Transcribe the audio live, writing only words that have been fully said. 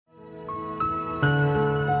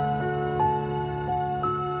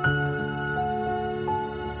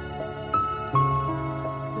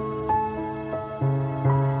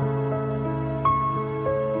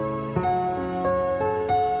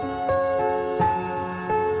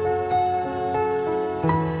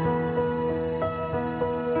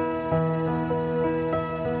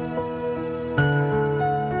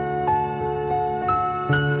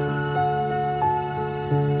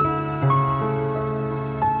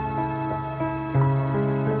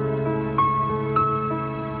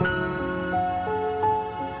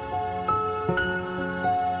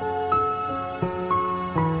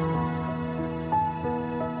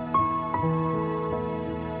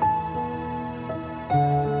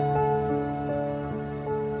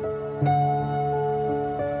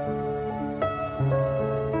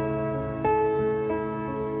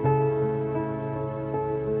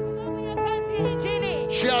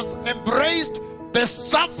embraced the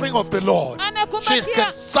suffering of the Lord. She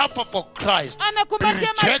can suffer for Christ. Be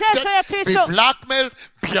rejected, be blackmailed,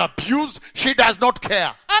 be abused. She does not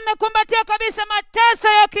care. Amekumbatia kabisa mateso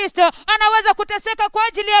ya Kristo. Anaweza kuteseka kwa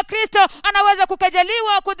ajili ya Kristo. Anaweza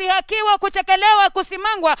kukejeliwa, kudhihakiwa, kuchekelewa,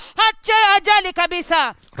 kusimangwa. Hajali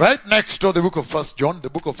kabisa. Right next to the book of 1 John, the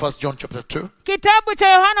book of 1 John chapter 2. Kitabu cha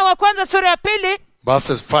Yohana wa kwanza sura ya 2.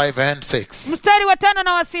 Verses 5 and 6. Mstari wa 5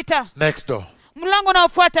 na wa 6. Next door. Mlango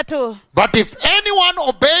unaofuata tu. But if anyone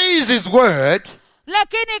obeys his word,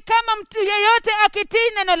 lakini kama mtu yeyote akitii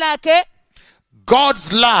neno lake,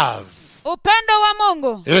 God's love, upendo wa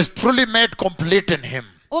Mungu, is truly made complete in him.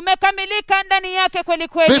 Umekamilika ndani yake kweli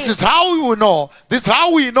kweli. This is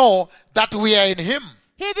how we know that we are in him.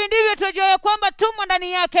 Hivi ndivyo tujue kwamba tumo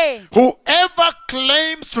ndani yake. Whoever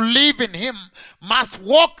claims to live in him must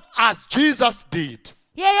walk as Jesus did.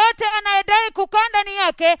 Yeyote anayedai kukaa ndani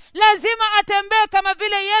yake lazima atembee kama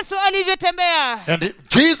vile Yesu alivyotembea. And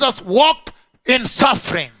Jesus walked in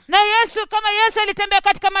suffering. Na Yesu kama Yesu alitembea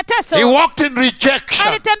katika mateso. He walked in rejection.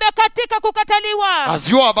 Alitembea katika kukataliwa. As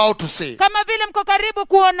you are about to say. Kama vile mko karibu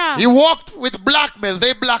kuona. He walked with blackmail.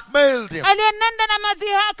 They blackmailed him. Alienenda na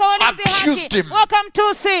madhihaka, walimdhihaki,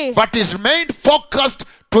 wakamtusi. But he remained focused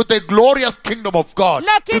to the glorious kingdom of God,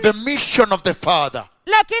 to the mission of the Father.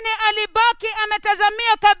 Lakini alibaki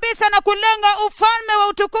ametazamia kabisa na kulenga ufalme wa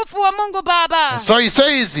utukufu wa Mungu Baba. So he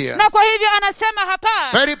says here, na kwa hivyo anasema hapa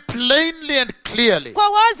very plainly and clearly, kwa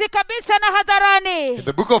wazi kabisa na hadharani, in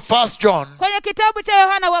the book of 1 John, kwenye kitabu cha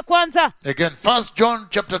Yohana wa kwanza, again 1 John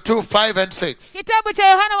chapter 2 5 and 6, kitabu cha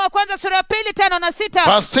Yohana wa kwanza sura ya 2 5 na 6,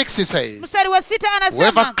 verse 6 he says, mstari wa 6 anasema,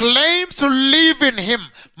 whoever claims to live in him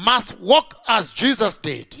must walk as Jesus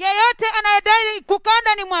did. Yeyote anayedai kukaa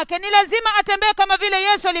ndani mwake ni lazima atembee kama vile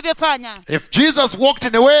Yesu alivyofanya. If Jesus walked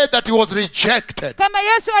in a way that he was rejected, kama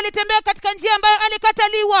Yesu alitembea katika njia ambayo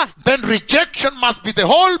alikataliwa, then rejection must be the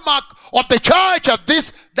hallmark of the church at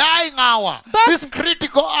this dying hour, this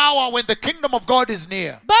critical hour when the kingdom of God is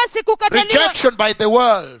near. Rejection by the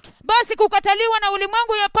world. Basi kukataliwa na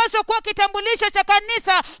ulimwengu yapaswa kuwa kitambulisho cha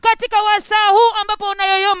kanisa katika wasaa huu ambapo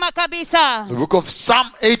unayoyoma kabisa. The book of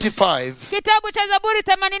Psalm 85, kitabu cha Zaburi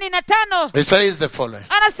 85, it says the following.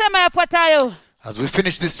 Anasema yafuatayo. As we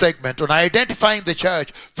finish this segment on identifying the church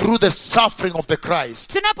through the suffering of the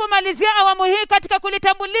Christ. Tunapomalizia awamu hii katika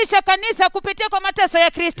kulitambulisha kanisa kupitia kwa mateso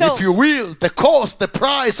ya Kristo. If you will, the cost, the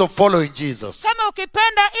price of following Jesus. Kama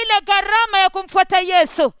ukipenda ile gharama ya kumfuata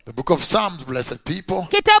Yesu. The book of Psalms, blessed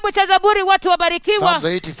people. Kitabu cha Zaburi, watu wabarikiwa.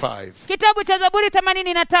 Psalm 85. Kitabu cha Zaburi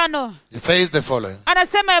 85. It says the following.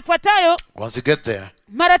 Anasema yafuatayo. Once you get there.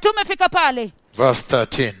 Mara tumefika pale. Verse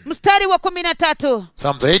 13. Mstari wa 13.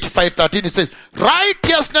 Psalms 85:13 it says,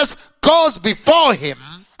 righteousness goes before him.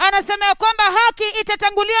 Anasema ya kwamba haki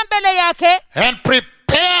itatangulia mbele yake. And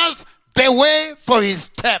prepares the way for his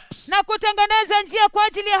steps. Na kutengeneza njia kwa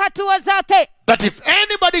ajili ya hatua zake. That if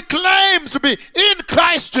anybody claims to be in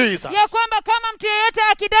Christ Jesus, ya kwamba kama mtu yeyote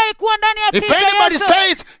akidai kuwa ndani ya Kristo Yesu, if anybody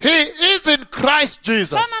says he is in Christ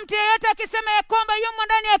Jesus, kama mtu yeyote akisema ya kwamba yumo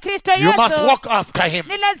ndani ya Kristo Yesu, you must walk after him.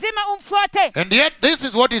 Ni lazima umfuate. And yet this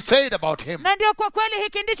is what he said about him. Na ndio kwa kweli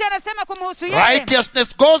hiki ndicho anasema kumhusu yeye.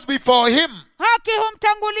 Righteousness goes before him. Haki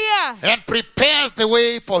humtangulia. And prepares the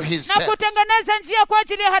way for his steps. Na kutengeneza njia kwa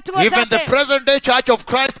ajili ya hatua zake. Even the present day church of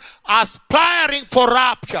Christ aspiring for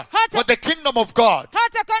rapture, for the kingdom of God.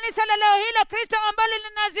 Hata kanisa la leo hili Kristo ambalo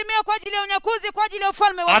linaazimia kwa ajili ya unyakuzi, kwa ajili ya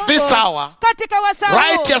ufalme wa Mungu. At this hour, katika wasaa,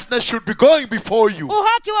 righteousness should be going before you.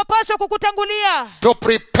 Uhaki wapaswa kukutangulia. To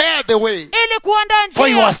prepare the way. Ili kuandaa njia for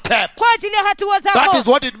your steps. Kwa ajili ya hatua zako. That is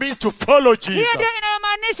what it means to follow Jesus. Hiyo ndio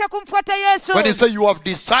inayomaanisha kumfuata Yesu. When you say you have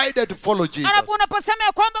decided to follow Jesus. Unaposema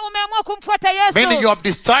ya kwamba umeamua kumfuata Yesu. Meaning you have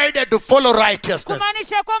decided to follow righteousness.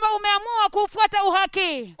 Kumaanisha kwamba umeamua kufuata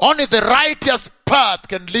uhaki. Only the righteous path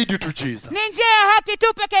can lead you to Jesus. Ni njia ya haki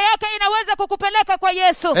tu peke yake inaweza kukupeleka kwa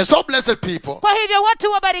Yesu. And so blessed people. Kwa hivyo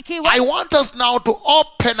watu wabarikiwa. I want us now to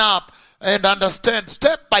open up and understand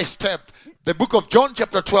step by step the book of John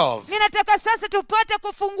chapter 12. Ninataka sasa tupate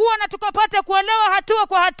kufungua na tukapate kuelewa hatua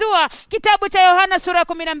kwa hatua kitabu cha Yohana sura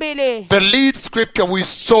 12. The lead scripture we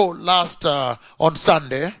saw last on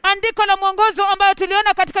Sunday. Andiko la mwongozo ambayo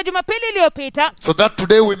tuliona katika Jumapili iliyopita. So that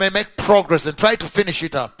today we may make progress and try to finish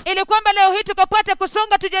it up. Ili kwamba leo hii tukapate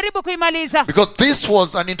kusonga tujaribu kuimaliza. Because this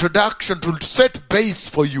was an introduction to set base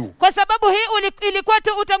for you. Kwa sababu hii ilikuwa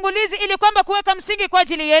tu utangulizi ili kwamba kuweka msingi kwa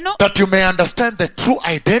ajili yenu. That you may understand the true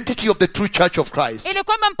identity of the true Church of Christ. Ili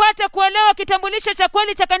kwamba mpate kuelewa kitambulisho cha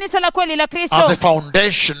kweli cha kanisa la kweli la Kristo. As a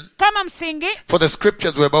foundation. Kama msingi. For the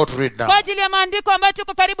scriptures we're about to read now. Kwa ajili ya maandiko ambayo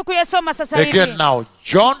tuko karibu kuyasoma sasa hivi. Again now,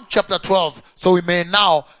 John chapter 12. So we may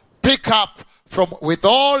now pick up with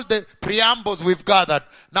all the preambles we've gathered,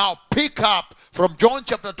 now pick up from John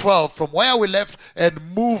chapter 12, from where we left, and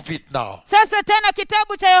move it now. Sasa tena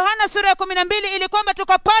kitabu cha Yohana sura ya 12 ili kwamba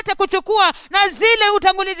tukapate kuchukua na zile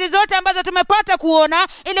utangulizi zote ambazo tumepata kuona,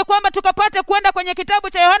 ili kwamba tukapate kuenda kwenye kitabu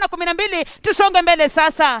cha Yohana 12, tusonge mbele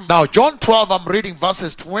sasa. Now John 12, I'm reading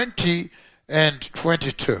verses 20 and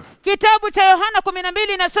 22. Kitabu cha Yohana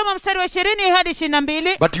 12 nasoma mstari wa 20 hadi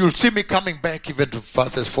 22. But you'll see me coming back even to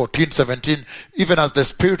verses 14, 17, even as the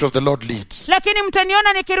Spirit of the Lord leads. Lakini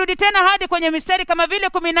mtaniona nikirudi tena hadi kwenye mstari kama vile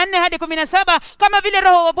 14 hadi 17, kama vile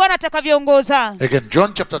Roho wa Bwana atakavyoongoza. Again,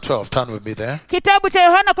 John chapter 12, turn with me there. Kitabu cha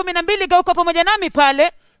Yohana 12, geuka pamoja nami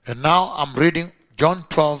pale. And now I'm reading John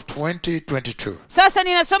 12, 20, 22. Sasa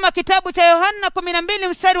ninasoma kitabu cha Yohana 12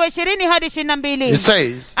 mstari wa 20 hadi 22. He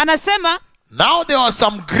says, Anasema, now there were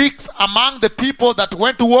some Greeks among the people that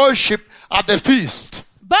went to worship at the feast.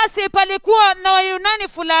 basi palikuwa na Wayunani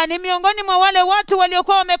fulani miongoni mwa wale watu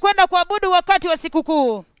waliokuwa wamekwenda kuabudu wakati wa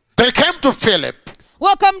sikukuu. They came to Philip,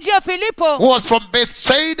 Wakamjia Filipo, who was from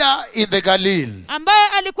Bethsaida in the Galilee, ambaye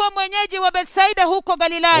alikuwa mwenyeji wa Bethsaida huko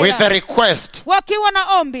Galilaya, with a request. wakiwa na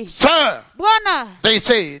ombi. Sir, Bwana, they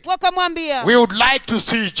said, wakamwambia, we would like to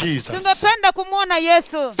see Jesus. tungependa kumwona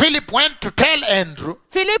Yesu. Philip went to tell Andrew,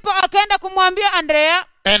 Filipo akaenda kumwambia Andrea,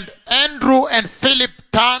 and Andrew and Philip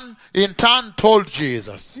in turn told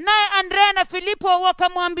Jesus. naye Andrea na Filipo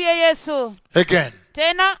wakamwambia Yesu. Again,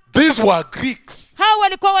 Tena these were Greeks. hao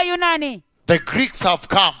walikuwa Wayunani. The Greeks have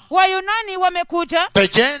come. Wayunani wamekuja, The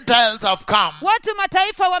Gentiles have come. watu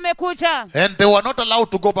mataifa wamekuja, And they were not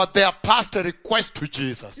allowed to go, but they are passed a request to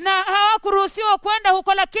Jesus. na hawakuruhusiwa kwenda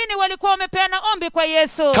huko, lakini walikuwa wamepeana ombi kwa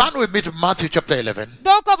Yesu. Turn with me to Matthew chapter 11.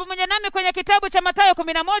 Geuka pamoja nami kwenye kitabu cha Mathayo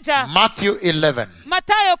 11. Matthew 11.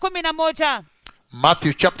 Mathayo 11.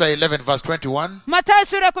 Matthew chapter 11 verse 21. Mathayo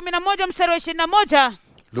sura ya 11 mstari wa 21.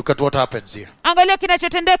 Look at what happens here. Angalia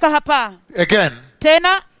kinachotendeka hapa. Again,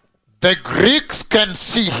 Tena the Greeks can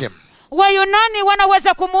see him. Wayunani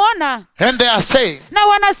wanaweza kumuona And they are saying, na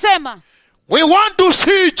wanasema, we want to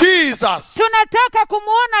see Jesus. tunataka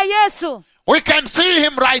kumuona Yesu. We can see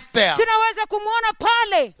him right there. Tunaweza kumuona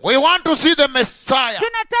pale. We want to see the Messiah.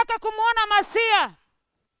 Tunataka kumuona Masia.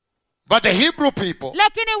 But the Hebrew people,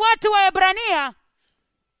 Lakini watu wa Ebrania,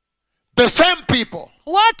 the same people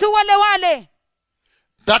watu wale wale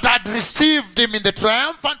that had received him in the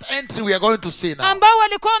triumphant entry we are going to see now, ambao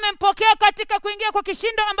walikuwa wamempokea katika kuingia kwa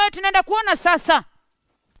kishindo ambayo tunaenda kuona sasa,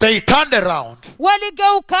 they turned around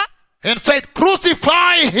waligeuka and said,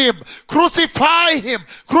 crucify him, crucify him,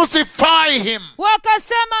 crucify him.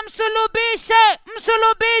 wakasema, msulubishe,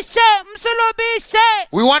 msulubishe, msulubishe.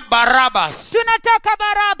 We want Barabbas. Tunataka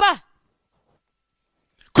Baraba.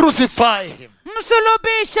 Crucify him.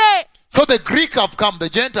 Msulubishe. So the Greek have come, the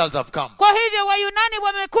Gentiles have come. Kwa hivyo Wayunani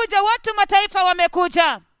wamekuja, watu mataifa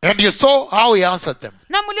wamekuja. And you saw how he answered them.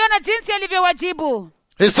 Na mliona jinsi alivyowajibu.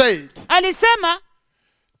 He said, Alisema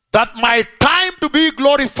that my time to be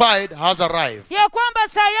glorified has arrived. ya kwamba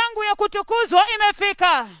saa yangu ya kutukuzwa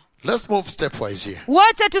imefika. Let's move stepwise here.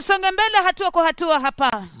 Wacha tusonge mbele hatua kwa hatua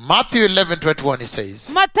hapa. Matthew 11:21 he says,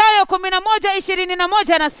 Mathayo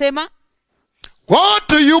 11:21 anasema, what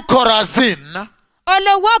do you Chorazin?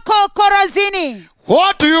 ole wako Korazini,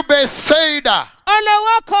 What do you Bethsaida? ole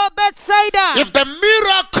wako Bethsaida. If the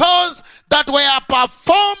miracles that were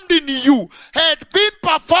performed in you had been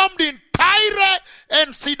performed in Tyre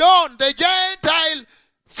and Sidon, the Gentile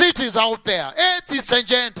cities out there, atheists and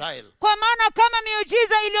Gentile, Kwa maana kama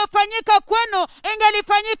miujiza iliyofanyika kwenu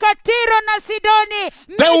ingelifanyika Tiro na Sidoni,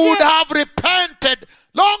 they would have repented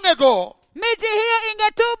long ago miji hiyo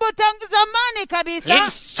ingetubu tangu zamani in kabisa,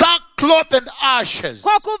 sackcloth and ashes.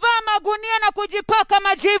 kwa kuvaa magunia na kujipaka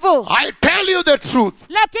majivu. I tell you the truth,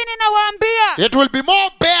 Lakini nawaambia, it will be more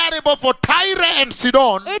bearable for Tyre and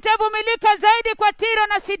Sidon itavumilika zaidi kwa Tiro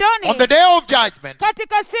na on Sidoni the day of judgment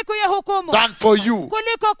katika siku ya hukumu than for you.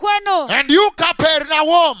 kuliko kwenu. And you,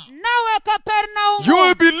 Capernaum, Nawe Kapernaumu, you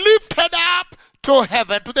will be lifted up to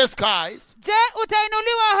heaven, to the skies. je,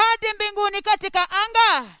 utainuliwa hadi mbinguni katika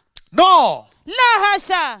anga? No, La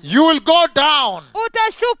hasha, you will go down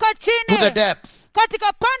utashuka to the chini depths.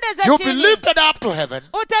 katika pande za You'll be chini. lifted up to heaven.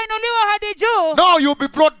 Utainuliwa hadi juu. No, you'll be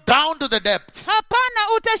brought down to the depths.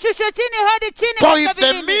 Hapana, utashushwa chini hadi chini For katika if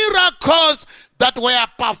the vilindi. miracles that were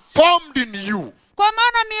performed in you Kwa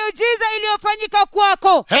maana miujiza iliyofanyika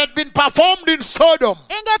kwako had been performed in Sodom,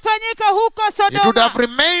 ingefanyika huko it would Sodoma, have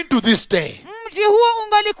remained to this day. mji huo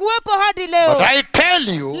ungalikuwepo hadi But leo. I tell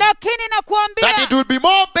you Lakini that nakuambia it will be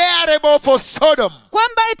more bearable bearable for Sodom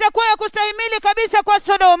kwamba itakuwa ya kustahimili kabisa kwa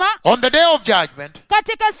Sodoma on the day of judgment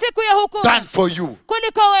katika siku ya hukumu than for you.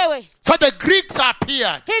 kuliko wewe. So the Greeks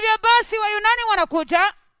appeared. Hivyo basi Wayunani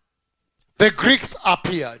wanakuja, The Greeks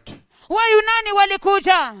appeared. Wayunani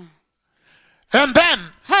walikuja, And then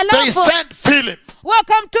they Halafu. sent Philip.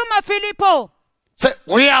 wakamtuma Filipo, Say,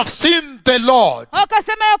 we have seen the Lord.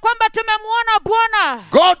 wakasema ya kwamba tumemuona Bwana.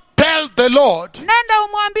 Go tell the Lord Nenda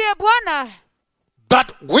umwambie Bwana that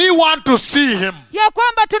we want to see him. ya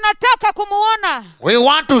kwamba tunataka kumuona, We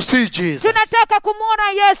want to see Jesus. tunataka kumuona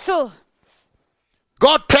Yesu.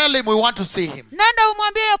 Go tell him we want to see him. Nenda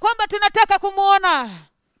umwambie ya kwamba tunataka kumuona.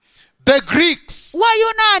 The Greeks,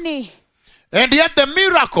 Wayunani, and yet the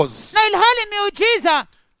miracles na ilhali miujiza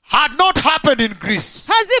had not happened in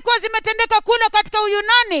Greece. hazikuwa zimetendeka kule katika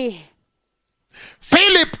Uyunani.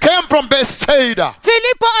 Philip came from Bethsaida.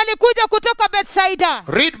 Filipo alikuja kutoka Bethsaida.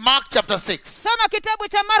 Read Mark chapter 6. Soma kitabu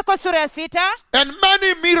cha Marko sura ya 6. And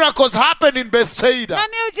many miracles happened in Bethsaida. Na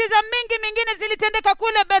miujiza mingi mingine zilitendeka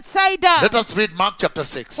kule Bethsaida. Let us read Mark chapter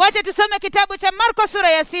 6, Wacha tusome kitabu cha Marko sura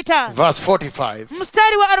ya 6 verse 45.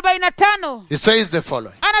 mstari wa 45. He says the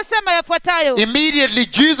following. Anasema yafuatayo: Immediately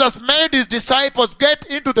Jesus made his disciples get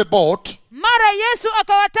into the boat mara Yesu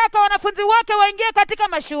akawataka wanafunzi wake waingie katika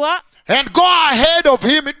mashua and go ahead of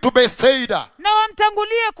him to Bethsaida na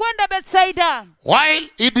wamtangulie kwenda Bethsaida, while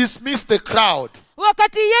he dismissed the crowd.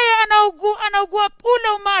 wakati yeye anaugua ule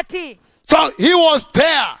umati. So he was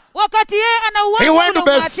there. Wakati yeye He anauona went ule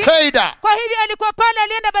to umati. Bethsaida. Kwa hivyo alikuwa pale,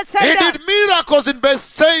 alienda He Bethsaida. did miracles in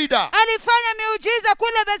Bethsaida. Alifanya miujiza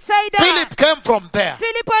kule Bethsaida. Philip came from there.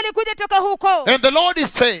 Filipo alikuja toka huko. And the Lord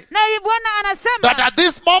is saying Na Bwana anasema that at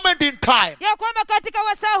this moment in time, ya kwamba katika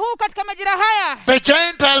wasaa huu, katika majira haya, the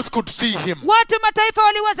Gentiles could see him. watu mataifa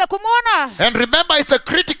waliweza kumwona. And remember, it's a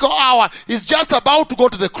critical hour. He's just about to go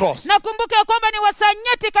to the cross. Na kumbuka ya kwamba ni wasaa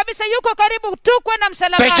nyeti kabisa, yuko karibu tu kwenda The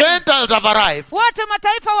msalabani. Gentiles have arrived. Watu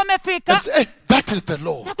mataifa wamefika And say, hey, that is the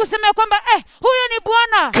Lord. na kusema ya kwamba huyo ni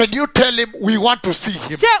Bwana. Can you tell him we want to see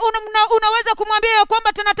him? Je, unaweza kumwambia ya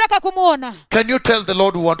kwamba tunataka kumuona? Can you tell the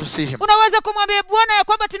Lord we want to see him? Unaweza kumwambia Bwana ya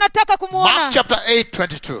kwamba tunataka kumuona? Mark chapter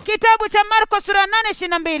 8:22. Kitabu cha Marko sura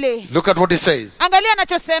 8:22. Look at what he says. Angalia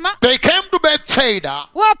anachosema. They came to Bethsaida,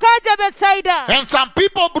 Wakaja Bethsaida, and some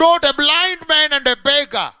people brought a blind man and a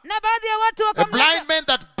beggar. na baadhi ya watu A blind wakamleta man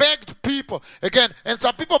that begged people. Again, and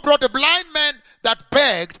some people brought a blind man that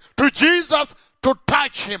begged to Jesus to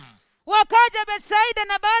touch him. wakaja Bethsaida,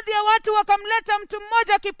 na baadhi ya watu wakamleta mtu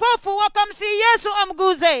mmoja kipofu, wakamsihi Yesu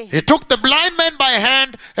amguze. He took the blind man by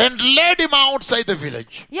hand and led him outside the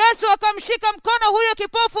village. Yesu akamshika mkono huyo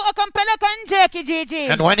kipofu, akampeleka nje ya kijiji.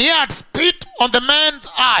 And when he had spit on the man's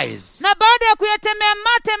eyes, Na baada ya kuyatemea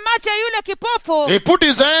mate macho ya yule kipofu he put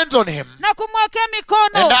his hands on him na kumwekea and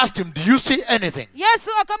mikono, asked him, do you see anything?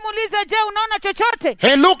 Yesu akamuuliza, je, unaona chochote?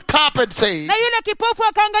 He looked up and said, Na yule kipofu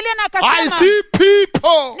akaangalia na I akasema, see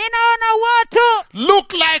people ninaona watu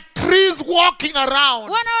look like trees walking around.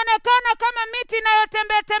 wanaonekana kama miti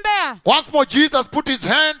inayotembea tembea. Once more, Jesus put his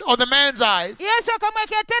hand on the man's eyes. Yesu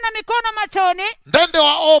akamwekea tena mikono machoni, Then they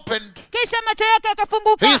were opened. kisha macho yake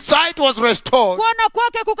yakafunguka, His sight was restored. kuona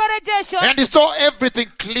kwake kukarejeshwa, And he saw everything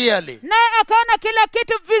clearly. naye akaona kila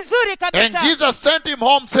kitu vizuri And kabisa. Jesus sent him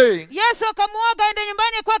home saying, Yesu akamuaga aende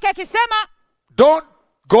nyumbani kwake akisema, don't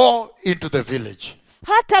go into the village.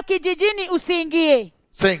 hata kijijini usiingie,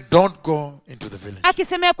 Saying, don't go into the village.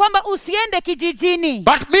 akisemea kwamba usiende kijijini.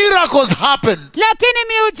 But miracles happened Lakini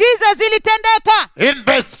miujiza zilitendeka in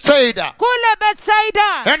Bethsaida. kule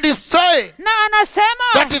Bethsaida, And he's saying na anasema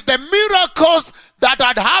that if the miracles that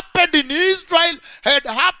had happened in Israel had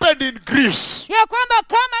happened in Greece, ya kwamba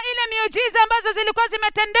kama ile miujiza ambazo zilikuwa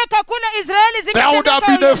zimetendeka kule Israeli there would have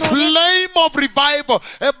been a zimetendeka Uyunani, flame of revival,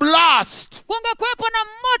 a blast, kungekuwepo na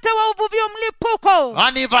moto wa uvuvio, mlipuko,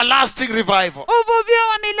 an everlasting revival. uvuvio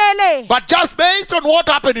wa milele. But just based on what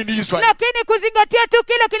happened in Israel, Lakini kuzingatia tu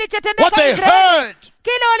kile what kilichotendeka they Israeli, heard,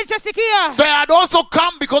 kile walichosikia, they had also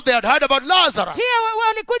come because they had heard about Lazarus. pia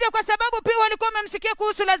walikuja kwa sababu pia walikuwa wamemsikia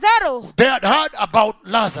kuhusu Lazaro, They had heard about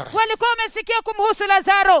Lazarus. walikuwa wamesikia kumhusu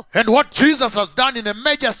Lazaro, And what Jesus has done in a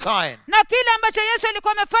major sign, na kile ambacho Yesu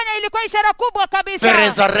alikuwa amefanya ilikuwa ishara kubwa the kabisa,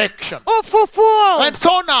 resurrection. ufufuo. And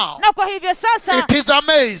so now, Na kwa hivyo sasa it is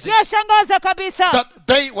amazing yashangaza kabisa that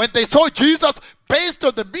when they saw Jesus, based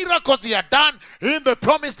on the miracles he had done in the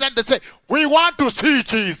promised land, they say, we want to see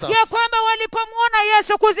Jesus. ya kwamba walipomwona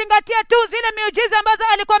Yesu, kuzingatia tu zile miujiza ambazo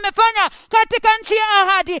alikuwa amefanya katika nchi ya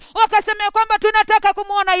ahadi, wakasema ya kwamba tunataka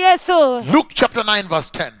kumwona Yesu. Luke chapter 9 verse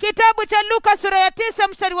 10. Kitabu cha Luka sura ya 9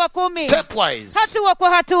 mstari wa 10, Stepwise. hatua kwa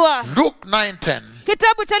hatua. Luke 9:10.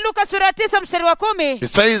 Kitabu cha Luka sura ya 9 mstari wa 10 He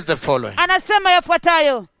says the following. anasema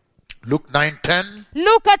yafuatayo: Luke 9:10.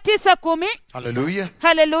 Luka 9:10. Hallelujah.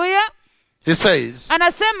 Haleluya. He says,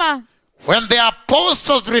 Anasema when the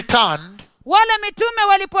apostles returned, wale mitume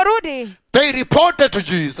waliporudi they reported to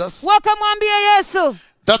Jesus wakamwambia Yesu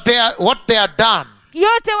that what they had done.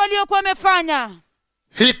 yote waliokuwa wamefanya.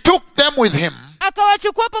 He took them with him,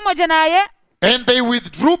 Akawachukua pamoja naye, and they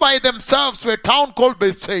withdrew by themselves to a town called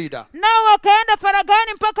Bethsaida. nao wakaenda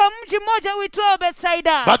faragani mpaka mji mmoja uitwao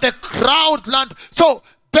Bethsaida. But the crowd learned. So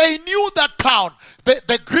they knew that town.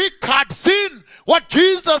 The Greek had seen what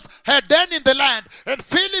Jesus had done in the land, and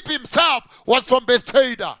Philip himself was from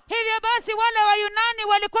Bethsaida. Hivyo basi wale Wayunani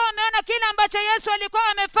walikuwa wameona kile ambacho Yesu alikuwa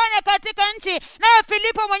amefanya katika nchi, naye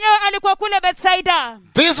Filipo mwenyewe alikuwa kule Bethsaida.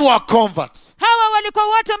 These were converts. Hawa walikuwa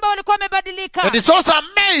watu ambao walikuwa wamebadilika. And it's also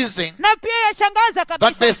amazing Na pia yashangaza that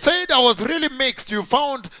kabisa Bethsaida was really mixed. You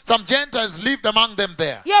found some Gentiles lived among them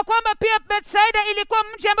there. ya kwamba pia Bethsaida ilikuwa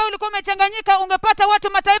mji ambao ulikuwa umechanganyika, ungepata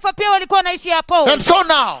watu mataifa pia walikuwa wanaishi hapo. And so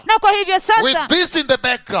now, Na kwa hivyo with sasa, this in the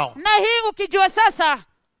background, na hii ukijua sasa,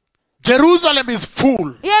 Jerusalem is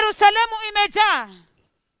full Yerusalemu imejaa,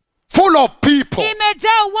 full of people.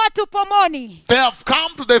 imejaa watu pomoni. They have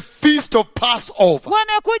come to the feast of Passover.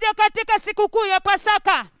 Wamekuja katika sikukuu ya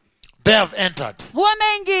Pasaka, They have entered.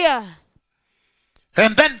 wameingia.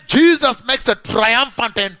 And then Jesus makes a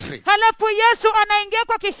triumphant entry. Halafu Yesu anaingia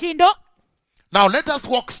kwa kishindo. Now let us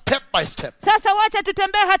walk step by step. Sasa wacha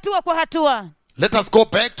tutembee hatua kwa hatua. Let us go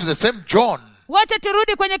back to the same John. Wacha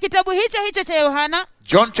turudi kwenye kitabu hicho hicho cha Yohana.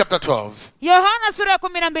 John chapter 12. Yohana sura ya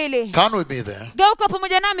 12. Turn with me there. Geuka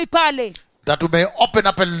pamoja nami pale, That we may open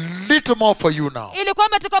up a little more for you now. ili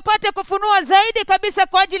kwamba tukapate kufunua zaidi kabisa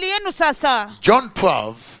kwa ajili yenu sasa. John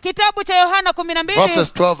 12, Kitabu cha Yohana 12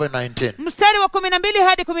 verses 12 and 19. mstari wa 12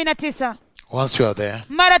 hadi 19. Once you are there.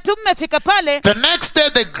 Mara tu mmefika pale, The next day,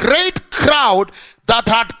 the great crowd that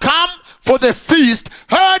had come for the feast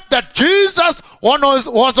heard that Jesus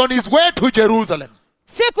was on his way to Jerusalem.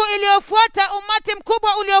 siku iliyofuata umati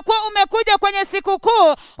mkubwa uliokuwa umekuja kwenye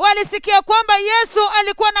sikukuu walisikia kwamba Yesu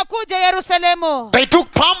alikuwa anakuja Yerusalemu. They took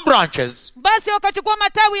palm branches Basi wakachukua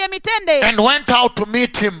matawi ya mitende, and went out to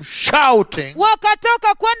meet him, shouting,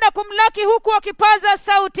 wakatoka kwenda kumlaki huku wakipaza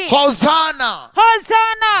sauti, Hosanna!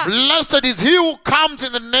 Hosana! Blessed is he who comes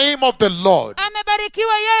in the name of the Lord.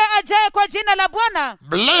 Amebarikiwa yeye ajaye kwa jina la Bwana.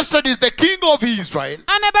 Blessed is the King of Israel.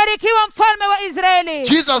 Amebarikiwa mfalme wa Israeli.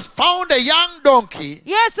 Jesus found a young donkey.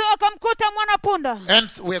 Yesu akamkuta mwana punda. And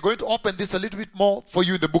we are going to open this a little bit more for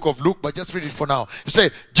you in the book of Luke, but just read it for now. You say,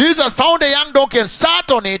 Jesus found a young donkey and sat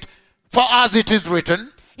on it, for as it is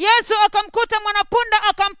written, Yesu akamkuta mwana punda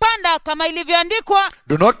akampanda, kama ilivyoandikwa,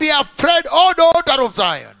 do not be afraid, O daughter of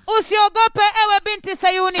Zion. usiogope ewe binti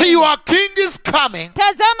Sayuni. See, your king is coming,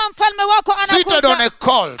 Tazama mfalme wako seated on a anakuja,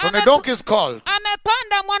 colt, on a donkey's colt.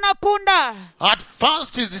 amepanda mwana punda. At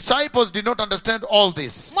first, his disciples did not understand all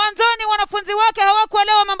this. Mwanzoni wanafunzi wake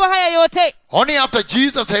hawakuelewa mambo haya yote, Only after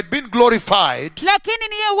Jesus had been glorified lakini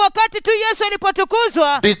ni wakati tu Yesu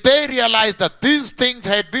alipotukuzwa did they realize that these things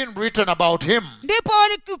had been written about him, ndipo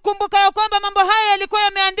walikumbuka ya kwamba mambo haya yalikuwa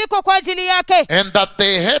yameandikwa kwa ajili yake, and that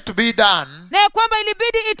they had to be done. na ya kwamba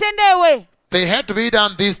ilibidi itendewe, They had to be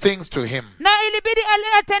done these things to him. na ilibidi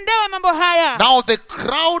atendewe mambo haya. Now the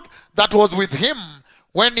crowd that was with him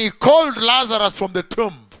when he called Lazarus from the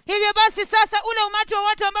tomb, Hivyo basi sasa ule umati wa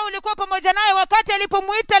watu ambao ulikuwa pamoja naye wakati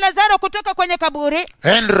alipomuita Lazaro kutoka kwenye kaburi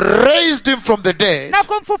and raised him from the dead, na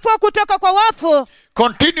kumfufua kutoka kwa wafu,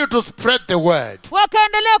 continued to spread the word.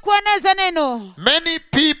 wakaendelea kueneza neno. Many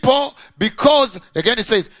people, because, again it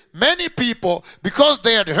says, many people, because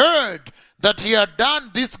they had heard that he had done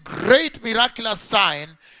this great miraculous sign,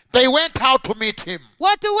 they went out to meet him.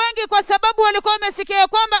 Watu wengi kwa sababu walikuwa wamesikia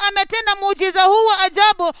kwamba ametenda muujiza huu wa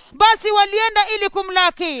ajabu, basi walienda ili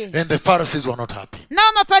kumlaki. And the Pharisees were not happy.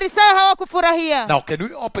 Nao Mafarisayo hawakufurahia. Now, can we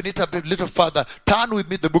open it up a little further? Turn with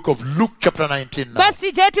me the book of Luke chapter 19 now,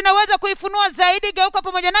 Basi je, tunaweza kuifunua zaidi? Geuka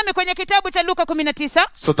pamoja nami kwenye kitabu cha Luka 19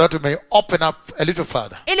 so that we may open up a little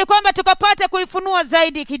further ili kwamba tukapate kuifunua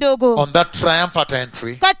zaidi kidogo on that triumphant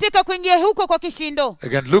entry. katika kuingia huko kwa kishindo.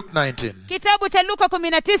 Again, Luke 19. Kitabu cha Luka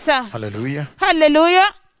 19. Hallelujah. Haleluya.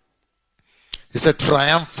 It's a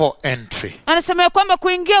triumphal entry. Anasema ya kwamba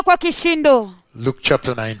kuingia kwa kishindo. Luke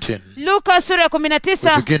chapter 19. Luka sura ya We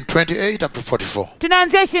 19 begin 28 up to 44.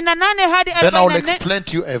 tunaanzia 28 hadi Then I will 44. explain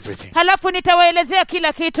to you everything Halafu nitawaelezea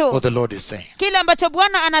kila kitu, what the Lord is saying. kile ambacho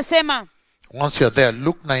Bwana anasema. Once you're there,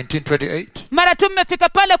 Luke 19:28. Mara tu mmefika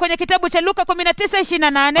pale kwenye kitabu cha Luka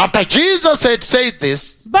 19:28, After Jesus had said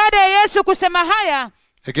this, baada ya Yesu kusema haya,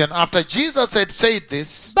 again, after Jesus had said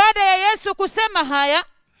this, baada ya Yesu kusema haya,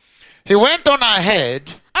 he went on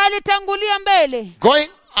ahead, alitangulia mbele, going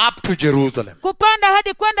up to Jerusalem. kupanda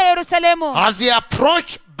hadi kwenda Yerusalemu. As he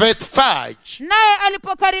approached Bethphage Naye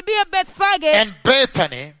alipokaribia Bethfage and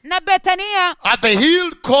Bethany na Bethania at the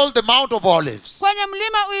hill called the Mount of Olives, kwenye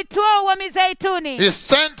mlima uitwao wa Mizeituni, he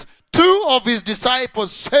sent 2 of his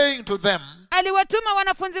disciples, saying to them, aliwatuma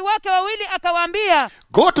wanafunzi wake wawili akawaambia,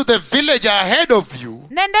 go to the village ahead of you,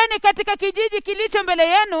 nendeni katika kijiji kilicho mbele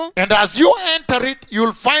yenu, and as you enter it,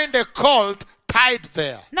 you'll find a colt tied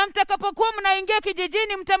there, na mtakapokuwa mnaingia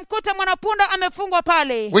kijijini mtamkuta mwanapunda amefungwa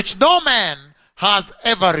pale, which no man has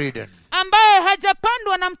ever ridden. ambaye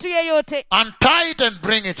hajapandwa na mtu yeyote. Untie it and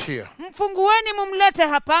bring it here. Mfungueni mumlete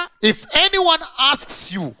hapa. If anyone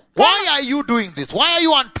asks you, why are you doing this? Why are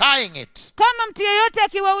you untying it? Kama mtu yeyote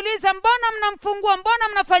akiwauliza, mbona mnamfungua, mbona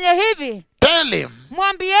mnafanya hivi, Tell him,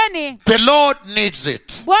 mwambieni, the Lord needs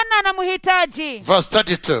it. Bwana anamhitaji. Verse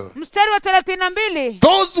 32. Mstari wa 32.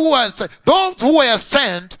 Those who were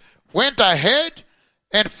sent went ahead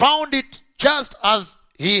and found it just as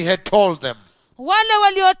he had told them. Wale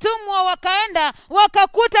waliotumwa wakaenda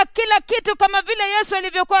wakakuta kila kitu kama vile Yesu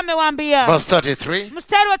alivyokuwa amewaambia. Verse 33.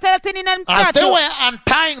 Mstari wa As they 33. were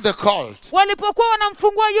untying the colt, Walipokuwa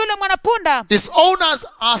wanamfungua yule mwanapunda, his owners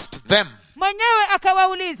asked them, mwenyewe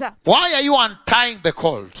akawauliza, why are you untying the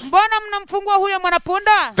colt? mbona mnamfungua huyo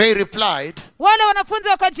mwanapunda? They replied, Wale wanafunzi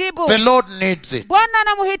wakajibu, the Lord needs it. Bwana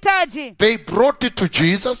anamhitaji. They brought it to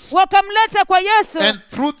Jesus, Wakamleta kwa Yesu, and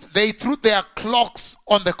they threw their cloaks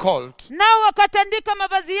on the colt nao wakatandika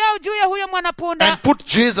mavazi yao juu ya huyo mwanapunda, and put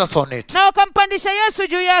Jesus on it. na wakampandisha Yesu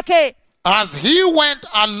juu yake. As he went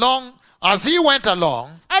along,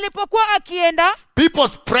 Alipokuwa akienda, people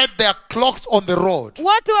spread their cloaks on the road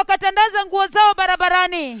watu wakatandaza nguo zao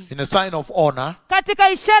barabarani in a sign of honor, katika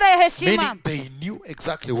ishara ya heshima, meaning they knew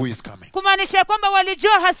exactly who is coming. kumaanisha kwamba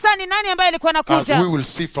walijua hasa ni nani ambaye alikuwa As anakuja. we will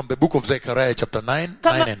see from the book of Zechariah chapter 9,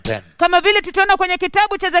 9 and 10. Kama vile tutaona kwenye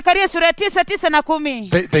kitabu cha Zekaria sura ya 9, 9 na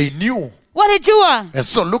 10. They knew. Walijua. And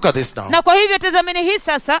so look at this now. Na kwa hivyo tazameni hii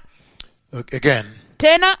sasa. Again,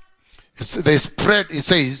 Tena they spread, it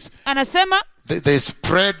says, anasema they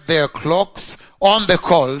spread their cloaks on the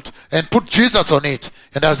colt and put Jesus on it.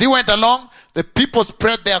 And as he went along, the people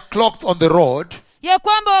spread their cloaks on the road. ya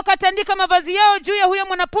kwamba wakatandika mavazi yao juu ya huyo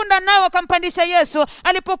mwanapunda, nao wakampandisha Yesu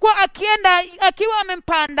alipokuwa akienda akiwa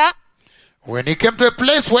amempanda. When he came to a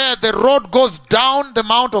place where the road goes down the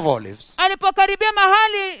Mount of Olives, Alipokaribia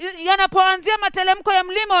mahali yanapoanzia matelemko ya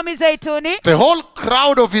mlima wa Mizeituni, the whole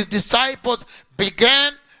crowd of his disciples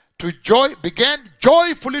began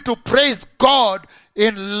joyfully to praise God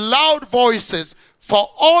in loud voices for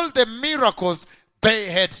all the miracles they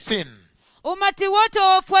had seen. umati wote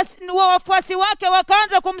wa wafuasi wake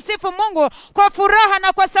wakaanza kumsifu Mungu kwa furaha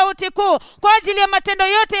na kwa sauti kuu kwa ajili ya matendo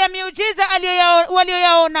yote ya miujiza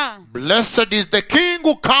walioyaona. Blessed is the King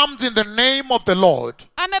who comes in the name of the Lord.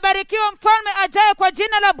 Amebarikiwa mfalme ajaye kwa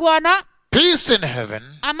jina la Bwana. Peace in heaven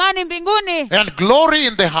Amani mbinguni and glory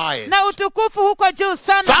in the highest. na utukufu huko juu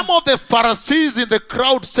sana. Some of the Pharisees in the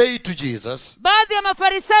crowd say to Jesus, Baadhi ya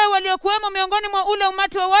Mafarisayo waliokuwemo miongoni mwa ule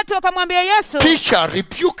umati wa watu wakamwambia Yesu, Teacher,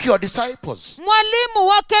 rebuke your disciples. Mwalimu,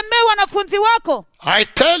 wakemee wanafunzi wako. I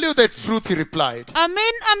tell you the truth, he replied.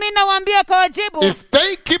 Amin, amin nawaambia, akawajibu, If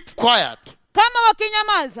they keep quiet, kama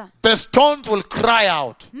wakinyamaza, the stones will cry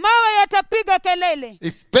out. mawe yatapiga kelele.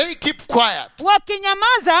 If they keep quiet,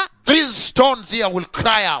 Wakinyamaza, these stones here will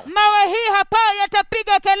cry out. mawe hii hapa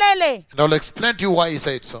yatapiga kelele. And I'll explain to you why he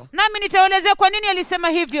said so. Nami nitaelezea kwa nini alisema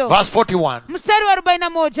hivyo. Verse 41. Mstari wa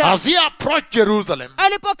 41. As he approached Jerusalem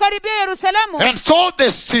Alipokaribia Yerusalemu and saw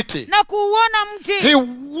the city, na kuuona mji, he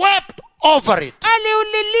wept over it.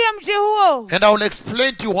 aliulilia mji huo. And I will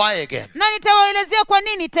explain to you why again. Na nitawaelezea kwa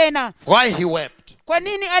nini tena. Why he wept. Kwa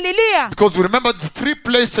nini alilia? Because we remember the 3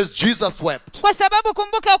 places Jesus wept. Kwa sababu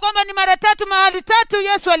kumbuka kwamba ni mara 3 mahali 3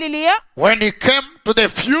 Yesu alilia. When he came to the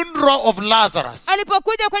funeral of Lazarus,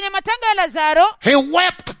 Alipokuja kwenye matanga ya Lazaro, he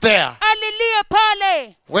wept there. alilia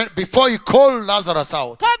pale Before he called Lazarus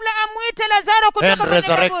out. kabla amuite Lazaro kutoka And kwenye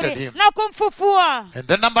resurrected kaburi him. na kumfufua. And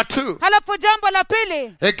then number 2, Halafu jambo la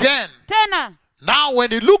pili again, tena, now when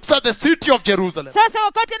he looks at the city of Jerusalem, sasa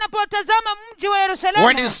wakati anapotazama mji wa when he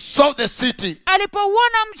Yerusalemu, saw the city,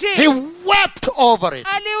 alipouona he mji, wept over it.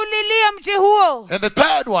 aliulilia mji huo. And the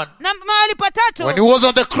third one, Na mahali pa when he 3, was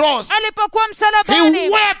on the cross, alipokuwa he msalabani,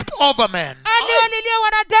 wept over men. aliwalilia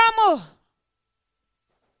wanadamu.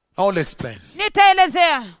 I will explain.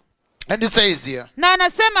 Nitaelezea. And it says here, Na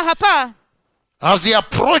anasema hapa, as he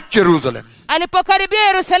approached Jerusalem, alipokaribia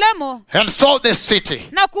Yerusalemu and saw the city,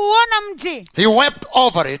 na kuona mji, he wept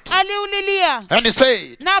over it, aliulilia and he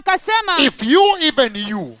said, na akasema, if you, even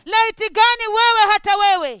you, laiti gani wewe hata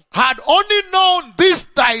wewe had only known this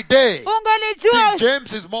thy day. King ungalijua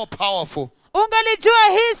James is more powerful.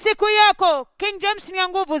 hii siku yako. King James ni ya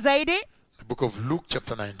nguvu zaidi. The book of Luke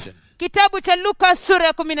chapter 19. Kitabu cha Luka sura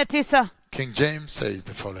ya 19. King James says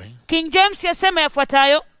the following. King James yasema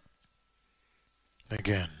yafuatayo.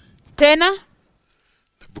 Again. Tena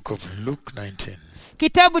The book of Luke 19.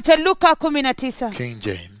 kitabu cha Luka 19. King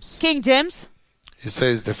James. King James He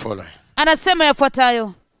says the following. anasema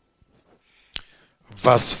yafuatayo.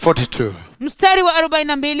 Verse 42. Mstari wa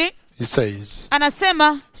 42 He says,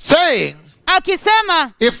 anasema, saying,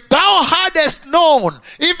 akisema, if thou hadst known,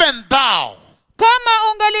 even thou,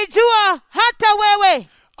 kama ungalijua hata wewe,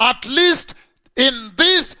 at least in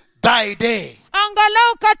this thy day,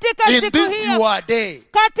 angalau katika in siku this hiyo, your day,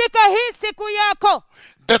 katika hii siku yako,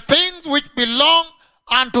 the things which belong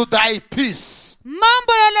unto thy peace.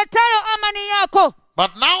 mambo yaletayo amani yako,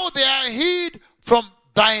 But now they are hid from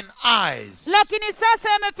thine eyes. lakini sasa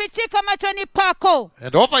yamefichika machoni pako.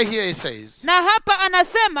 And over here he says, Na hapa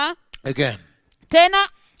anasema again, tena,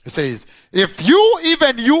 he says, if you,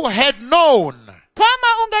 even you, had known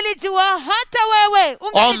kama ungalijua hata wewe, on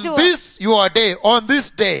ungalijua this your day, on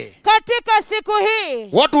this day, katika siku hii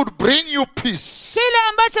what would bring you peace. kile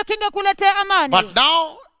ambacho kingekuletea amani, But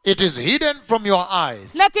now it is hidden from your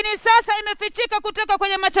eyes. lakini sasa imefichika kutoka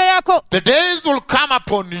kwenye macho yako. The days will come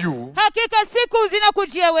upon you Hakika siku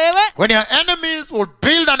zinakujia wewe, when your enemies will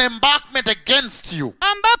build an embankment against you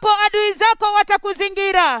ambapo adui zako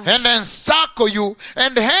watakuzingira and encircle you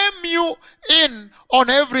and hem you in on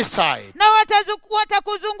every side. na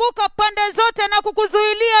watakuzunguka pande zote na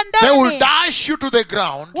kukuzuilia They will ndani, dash you to the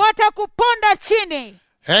ground, watakuponda chini,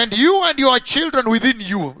 and you and your children within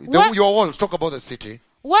you, What? your walls, talk about the city,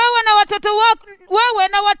 wewe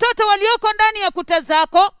na watoto walioko ndani ya kuta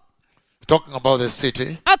zako, talking about the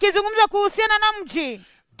city, akizungumza kuhusiana na mji,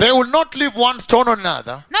 they will not leave one stone on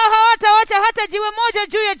another. na hawatawacha hata jiwe moja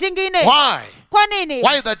juu ya jingine. Why? Kwa nini?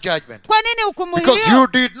 Why that judgment? Kwa nini hukumu Because hiyo? you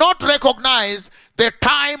did not recognize the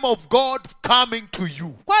time of God's coming to you.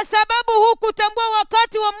 Kwa sababu hukutambua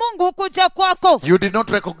wakati wa Mungu kuja kwako. You did not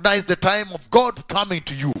recognize the time of God's coming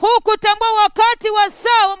to you. Hukutambua wakati wa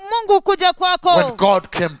saa Mungu kuja kwako. When God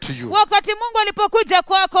came to you. Wakati Mungu alipokuja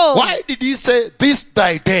kwako. Why did he say this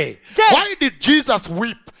thy day? Je- Why did Jesus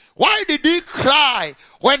weep? Why did he cry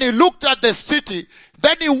when he looked at the city?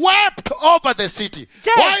 Then he wept over the city.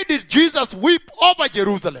 Je- Why did Jesus weep over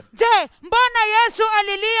Jerusalem? Je, mbona Yesu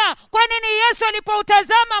alilia? Kwa nini Yesu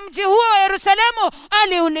alipoutazama mji huo wa Yerusalemu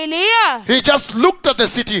aliulilia? He just looked at the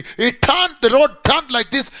city. He turned, the road turned like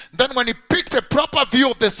this. Then when he picked a proper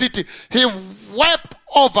view of the city, he wept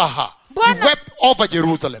over her. He Bwana- wept over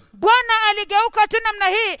Jerusalem. Bwana aligeuka tu namna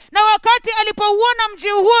hii, na wakati alipouona mji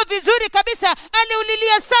huo vizuri kabisa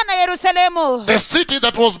aliulilia sana Yerusalemu. The city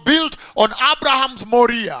that was built on Abraham's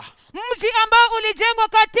Moriah. Mji ambao ulijengwa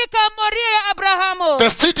katika Moria ya Abrahamu. The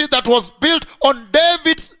city that was built on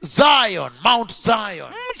David's Zion, Mount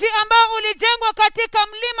Zion. Mji ambao ulijengwa katika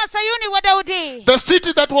mlima Sayuni wa Daudi. The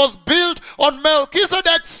city that was built on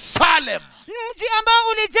Melchizedek's Salem. Mji ambao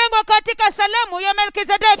ulijengwa katika Salemu ya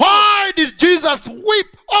Melkizedeki. Why did Jesus weep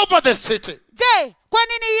over the city? Je, kwa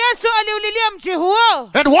nini Yesu aliulilia mji huo?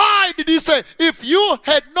 And why did he say, if you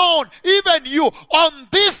had known, even you, on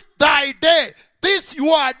this thy day, this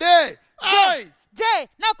your day, aye, Je,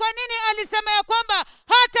 na kwa nini alisema ya kwamba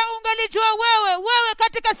hata ungalijua wewe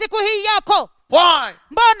katika siku hii yako? why?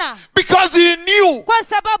 Mbona? Because he knew Kwa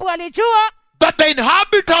sababu alijua that the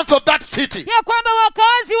inhabitants of that city, ya kwamba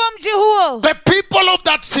wakazi wa mji huo, the people of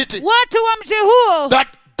that city, watu wa mji huo,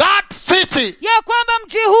 that city ya kwamba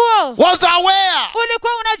mji huo was aware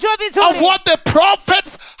ulikuwa unajua of vizuri what the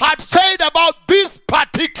prophets had said about this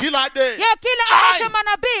particular day. ya kile ambacho Aye.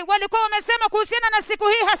 manabii walikuwa wamesema kuhusiana na siku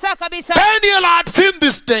hii hasa kabisa. Daniel had seen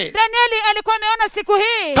this day. Danieli alikuwa ameona siku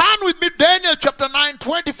hii. Turn with me, Daniel chapter 9,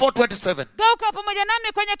 24-27. Geuka pamoja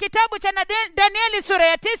nami kwenye kitabu cha Danieli sura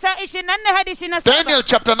ya 9, 24 hadi 27. Daniel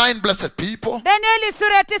chapter 9, blessed people, Danieli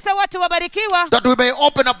sura ya 9, watu wabarikiwa, that we may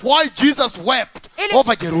open up why Jesus wept Ili-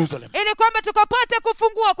 over Jerusalem. ili kwamba tukapate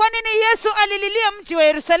kufungua kwa nini Yesu alililia mji wa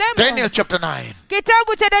Yerusalemu. Daniel chapter 9.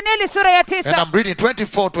 Kitabu cha Danieli sura ya And 9. I'm reading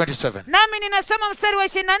 24-27. Nami ninasoma mstari wa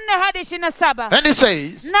 24 hadi 27. And he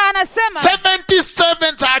says, Na anasema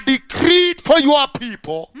 77 are decreed for your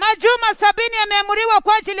people majuma 70 yameamuriwa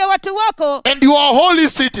kwa ajili ya watu wako and your holy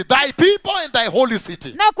city, thy people and thy holy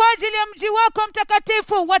city, na kwa ajili ya mji wako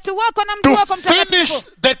mtakatifu, watu wako na mji to wako finish mtakatifu,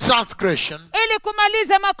 the transgression ili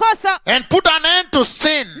kumaliza makosa and put an end to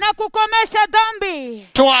sin, na kukomesha dhambi,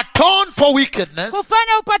 to atone for wickedness,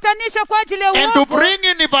 kufanya upatanisho kwa ajili ya and to uovu, bring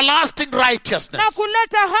in everlasting na righteousness,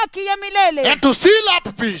 kuleta haki ya milele, and to seal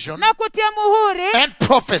up vision na kutia muhuri and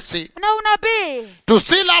prophecy, na unabii, to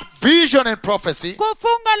seal up vision and prophecy,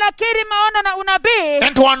 kufunga lakiri maono na unabii,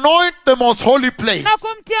 and to anoint the most holy place. na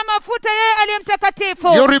kumtia mafuta yeye aliye mtakatifu.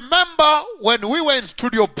 You remember when we were in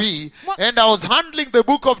Studio B and I was handling the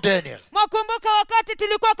book of Daniel. Mwakumbuka wakati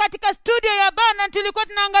tulikuwa katika studio ya Bana, tulikuwa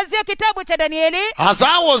tunaangazia kitabu cha Danieli. As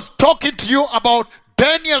I was talking to you about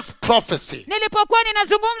Daniel's prophecy, Nilipokuwa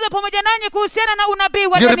ninazungumza pamoja nanyi kuhusiana na unabii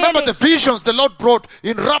wa you remember the Danieli. visions the Lord brought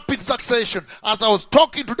in rapid succession. As I was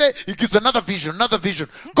talking today, He gives another vision, another vision.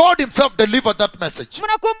 God Himself delivered that message.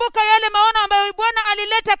 Mnakumbuka yale maono ambayo Bwana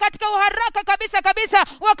alileta katika uharaka kabisa.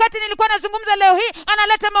 Wakati nilikuwa nazungumza leo hii,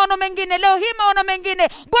 analeta maono mengine. Leo hii maono mengine.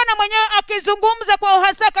 Bwana mwenyewe akizungumza kwa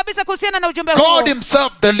uhasa kabisa kuhusiana na ujumbe huo. God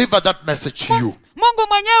Himself delivered that message to you. Mungu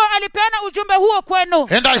mwenyewe alipeana ujumbe huo kwenu.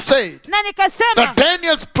 And I said Na nikasema that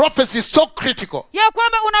Daniel's prophecy is so critical. ya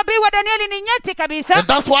kwamba unabii wa Danieli ni nyeti kabisa. And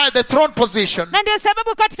that's why the throne position, Na ndio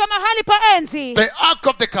sababu katika mahali pa enzi, the Ark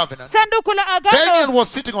of the Covenant, sanduku la Daniel agano, was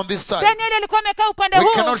sitting on this side. Danieli alikuwa amekaa upande We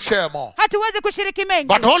huu. cannot share more. Hatuwezi kushiriki mengi.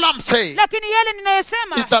 But all I'm saying Lakini yale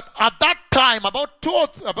ninayosema is that at that time, about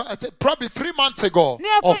probably 3 months ago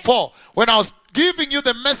or 4, when I was giving you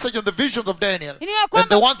the message and the visions of Daniel and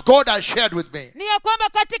the ones God has shared with me, ni ya kwamba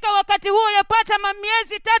katika wakati huo yapata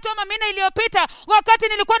miezi 3 ama 4 iliyopita, wakati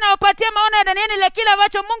nilikuwa nawapatia maono ya Danieli na kila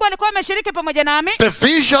ambacho Mungu alikuwa ameshiriki pamoja nami,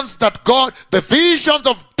 the visions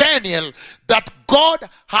of Daniel that God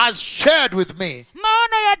has shared with me,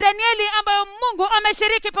 maono ya Danieli ambayo Mungu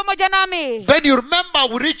ameshiriki pamoja nami. then you remember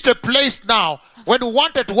we reached a place now when we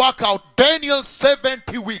wanted to work out Daniel's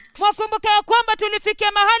 70 weeks. Mwakumbuka ya kwamba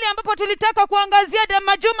tulifikia mahali ambapo tulitaka kuangazia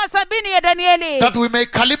majuma 70 ya Danieli, That we may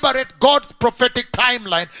calibrate God's prophetic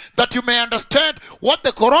timeline, that you may understand what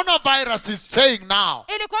the coronavirus is saying now.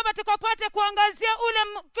 ili kwamba tukapate kuangazia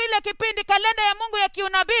kile kipindi kalenda ya Mungu ya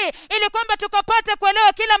kiunabii, ili kwamba tukapate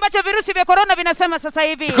kuelewa kile ambacho virusi vya corona vinasema sasa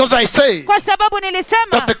hivi. Because I say Kwa sababu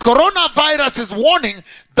nilisema that the coronavirus is warning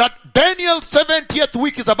that Daniel's 70th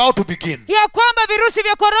week is about to begin. ya kwamba virusi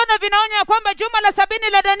vya corona vinaonya kwamba juma la 70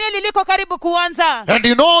 la Danieli liko karibu kuanza. And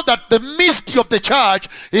you know that the mystery of the church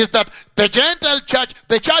is that the Gentile church,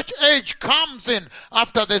 the church age comes in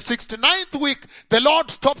after the 69th week. The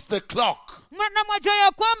Lord stops the clock. Na mwajua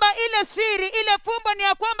ya kwamba ile siri, ile fumbo ni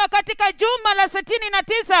ya kwamba katika juma la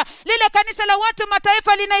 69 lile kanisa la watu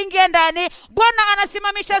mataifa linaingia ndani, Bwana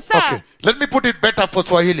anasimamisha saa. Okay, let me put it better for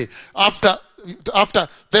Swahili. After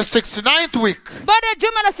the 69th week, Baada ya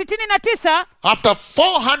juma la 69, after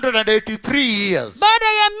 483 years, baada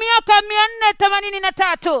ya miaka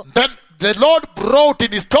 483, then the Lord brought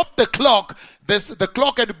in, He stopped the clock, the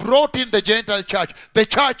clock, and brought in the Gentile church, the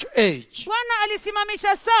church age. Bwana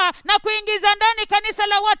alisimamisha saa na kuingiza ndani kanisa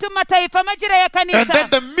la watu mataifa, majira ya And then kanisa.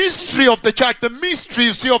 the mystery of the church, the mystery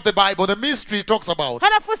you see of the Bible, the mystery it talks about,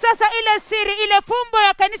 Halafu sasa ile siri, ile fumbo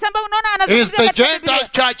ya kanisa ambayo unaona is anazungumzia the katika Gentile Biblia,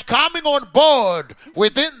 church coming on board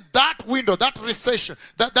within that window, that recession,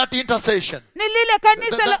 that intercession, ni lile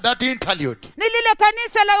kanisa la that interlude. ni lile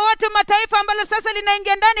kanisa la watu mataifa ambalo sasa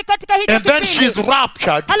linaingia ndani katika hicho And then she's kipindi.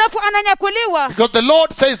 raptured. Halafu ananyakuliwa. Because the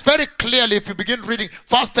Lord says very clearly, if you begin reading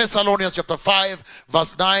 1 Thessalonians chapter 5,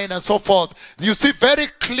 verse 9 and so forth, you see very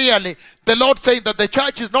clearly the Lord saying that the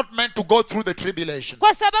church is not meant to go through the tribulation.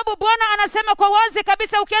 Kwa sababu Bwana anasema kwa wazi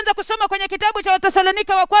kabisa, ukianza kusoma kwenye kitabu cha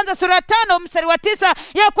Wathesalonika wa kwanza sura 5 mstari wa 9,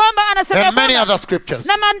 ya kwamba anasema And many kwamba, other scriptures.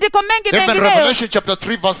 na maandiko mengi Even mengineyo, Revelation chapter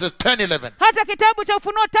 3, verses 10, 11. hata kitabu cha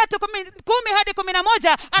Ufunuo 3:10 hadi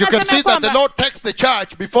 11, You can see anasema that the kwamba Lord takes the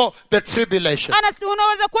church before the tribulation.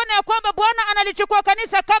 unaweza kuona ya kwamba Bwana analichukua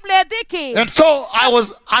kanisa kabla ya dhiki. And so I was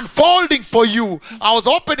unfolding for you, I was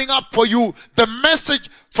opening up for you the message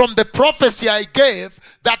from the prophecy I gave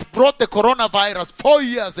that brought the coronavirus 4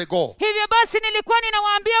 years ago. Hivyo basi nilikuwa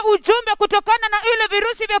ninawaambia ujumbe kutokana na ile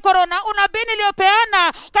virusi vya corona, unabii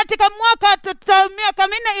niliopeana katika miaka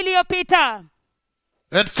 4 iliyopita.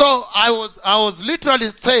 And so I was literally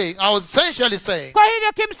saying, I was essentially saying Kwa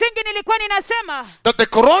hivyo kimsingi nilikuwa ninasema that the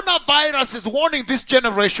coronavirus is warning this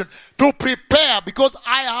generation to prepare, because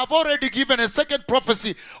I have already given a second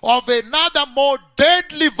prophecy of another more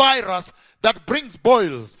deadly virus that brings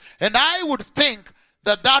boils. And I would think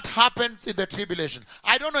that happens in the tribulation.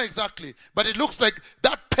 I don't know exactly, but it looks like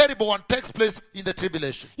that terrible one takes place in the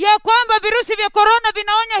tribulation. ya kwamba virusi vya korona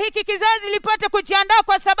vinaonya hiki kizazi lipate kujiandaa,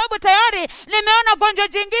 kwa sababu tayari limeona gonjwa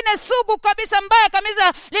jingine sugu kabisa, mbaya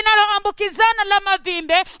kabisa, linaloambukizana la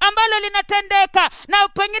mavimbe ambalo linatendeka, na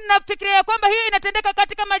pengine nafikiria kwamba hiyo inatendeka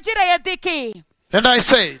katika majira ya dhiki. And I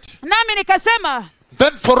said, Nami nikasema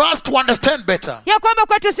then for us to understand better, ya kwamba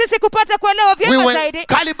kwetu sisi kupata kuelewa we vyema were zaidi,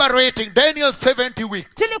 calibrating Daniel 70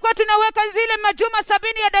 weeks. tulikuwa tunaweka zile majuma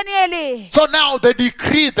 70 ya Danieli. So now the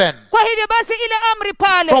decree then, Kwa hivyo basi ile amri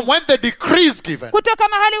pale, from when the decree is given, kutoka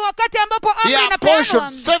mahali wakati ambapo amri he inapeanwa,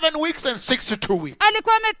 apportioned 7 weeks and 62 weeks.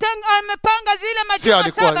 alikuwa amepanga zile See, majuma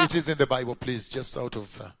alikuwa, 7. it is in the Bible, please, just out of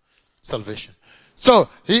salvation. So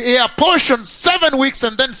he apportioned 7 weeks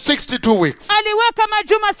and then 62 weeks. Aliweka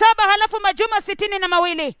majuma 7 halafu majuma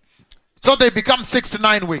 62. So they become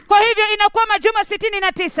 69 weeks. Kwa hivyo inakuwa majuma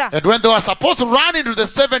 69. And when they were supposed to run into the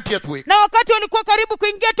 70th week, Na wakati walikuwa karibu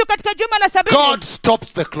kuingia tu katika juma la 70, God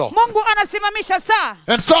stops the clock. Mungu anasimamisha saa.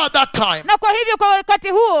 And so at that time, Na kwa hivyo kwa wakati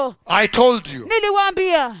huo I told you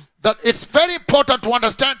niliwaambia that it's very important to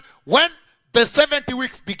understand when the 70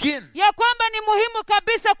 weeks begin. ya kwamba ni muhimu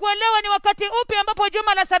kabisa kuelewa ni wakati upi ambapo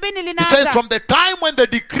juma la 70 He says linaanza. from the time when the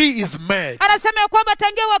decree is made. Anasema ya kwamba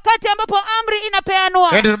tangia wakati ambapo amri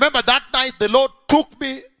inapeanwa. And remember that night the Lord took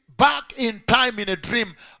me back in time in a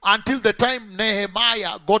dream until the time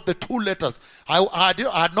Nehemiah got the 2 letters. I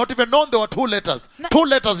had not even known there were 2 letters. 2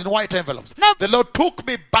 letters in white envelopes. No. The Lord took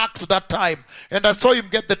me back to that time. And I saw him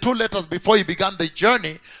get the 2 letters before he began the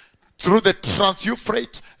journey through the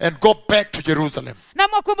Trans-Euphrates and go back to Jerusalem. Na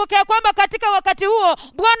mwakumbuke ya kwamba katika wakati huo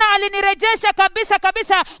Bwana alinirejesha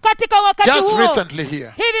kabisa katika wakati Just huo. recently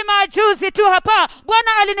here. Hivi majuzi tu hapa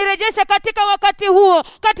Bwana alinirejesha katika wakati huo,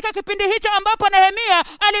 katika kipindi hicho ambapo Nehemia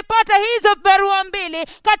alipata hizo barua 2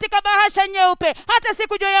 katika bahasha nyeupe. Hata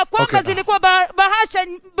sikujua ya kwamba Okay, zilikuwa bahasha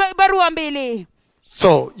barua 2.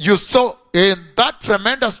 So you saw in that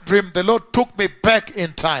tremendous dream, the Lord took me back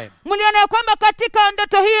in time. Mliona ya kwamba katika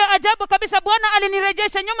ndoto hiyo ajabu kabisa Bwana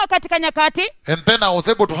alinirejesha nyuma katika nyakati. And then I was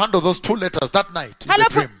able to handle those 2 letters that night in the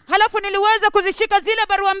dream. Halafu niliweza kuzishika zile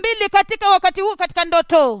barua 2 katika wakati huo katika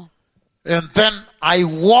ndoto. And then I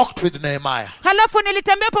walked with Nehemiah. Halafu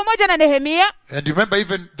nilitembea pamoja na Nehemia. And you remember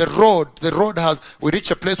even the road we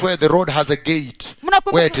reach a place where the road has a gate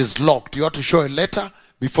where it is locked. You have to show a letter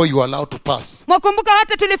before you are allowed to pass. Mwakumbuka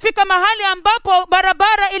hata tulifika mahali ambapo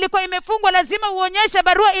barabara ilikuwa imefungwa, lazima uonyeshe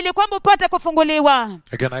barua ili kwamba upate kufunguliwa.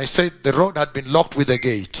 Again, I said the road had been locked with a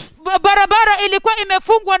gate. Barabara ilikuwa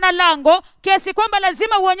imefungwa na lango kiasi kwamba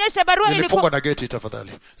lazima uonyeshe barua Ilifungwa na gate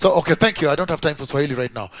tafadhali. So okay, thank you. I don't have time for Swahili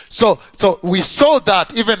right now. So we saw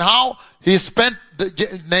that even how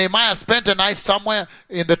Nehemiah spent a night somewhere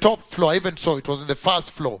in the top floor. I even saw it was in the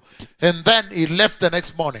first floor. And then he left the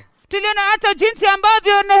next morning. Tuliona hata jinsi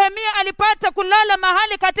ambavyo Nehemia alipata kulala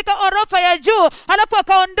mahali katika orofa ya juu, halafu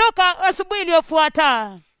akaondoka asubuhi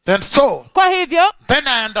iliyofuata. And so, kwa hivyo, then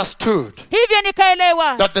I understood hivyo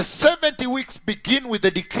nikaelewa that the 70 weeks begin with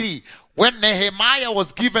the decree when Nehemiah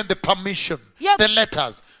was given the permission, Yep. the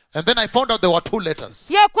letters. And then I found out there were 2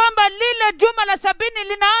 letters. ya kwamba lile juma la 70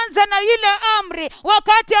 linaanza na ile amri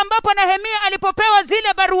wakati ambapo Nehemia alipopewa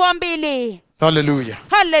zile barua 2. Hallelujah.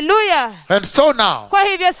 Hallelujah. And so now, Kwa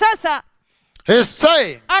hivyo sasa he's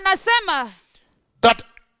saying anasema that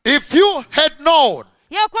if you had known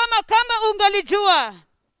ya kwamba kama ungalijua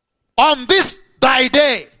on this thy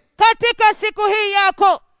day, katika siku hii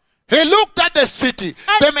yako. he looked at the city.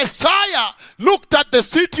 The Messiah looked at the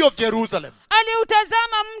city of Jerusalem.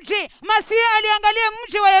 Aliutazama mji. Masia aliangalia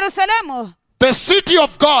mji wa Yerusalemu. The city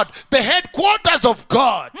of God, the headquarters of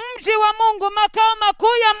God. Mji wa Mungu, makao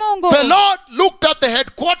makuu ya Mungu. The Lord looked at the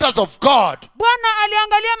headquarters of God. Bwana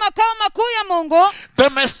aliangalia makao makuu ya Mungu. The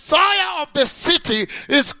Messiah of the city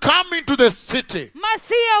is coming to the city.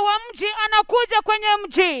 Masia wa mji anakuja kwenye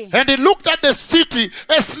mji. And he looked at the city,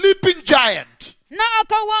 a sleeping giant. Na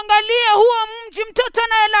akauangalia huo mji, mtoto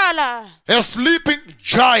anayelala. A sleeping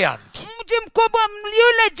giant. Mji mkubwa,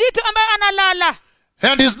 yule jitu ambaye analala.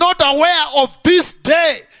 And he's not aware of this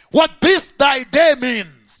day, what this thy day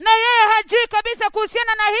means. Na yeye hajui kabisa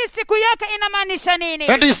kuhusiana na hii siku yake inamaanisha nini.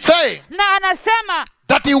 And he's saying Na anasema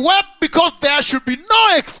that he wept because there should be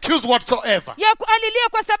no excuse whatsoever. ya alilia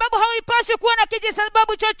kwa sababu hauipaswi kuwa na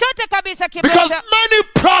kijisababu chochote kabisa Because kibaya. many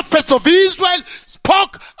prophets of Israel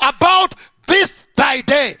spoke about this thy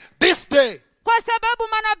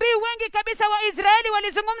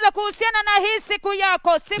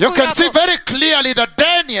yako, siku You can see yako. very clearly that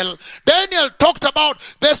Daniel talked about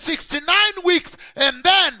the 69 weeks, and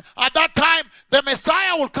then at that time the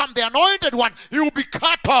Messiah will come, the anointed one. He will be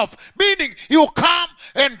cut off, meaning he will come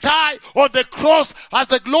and die on the cross as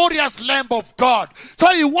the glorious Lamb of God. So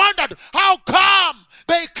he wondered, how come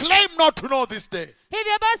they claim not to know this day?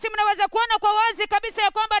 Hivyo basi mnaweza kuona kwa wazi kabisa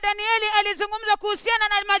ya kwamba Danieli alizungumza kuhusiana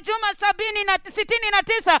na majuma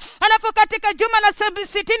 69, halafu katika juma la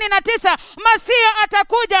 69 Masia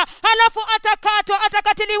atakuja, halafu atakatwa,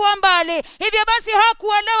 atakatiliwa mbali. Hivyo basi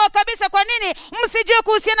hakuelewa kabisa kwa nini msijue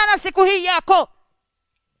kuhusiana na siku hii yako.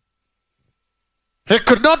 He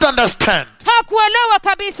could not understand. Hakuelewa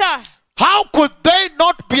kabisa. How could they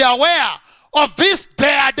not be aware of this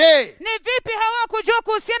their day? Ni vipi hawakujua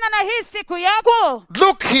kuhusiana na hii siku yako?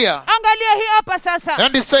 Look here. Angalia hii hapa sasa.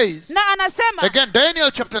 And he says, Na anasema again,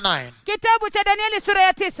 Daniel chapter 9. kitabu cha Danieli sura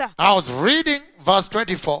ya 9. I was reading verse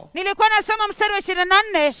 24. Nilikuwa nasoma mstari wa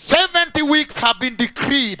 24. 70 weeks have been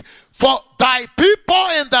decreed for thy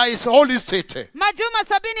people in thy holy city Majuma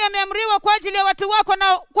 70 yameamriwa kwa ajili ya watu wako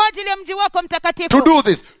na kwa ajili ya mji wako to mtakatifu, do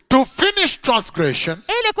this, to finish transgression,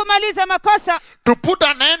 ili kumaliza makosa, to put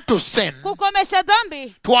an end to sin, kukomesha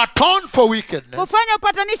dhambi, to atone for wickedness, kufanya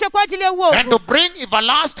upatanisho kwa ajili ya and uovu, to bring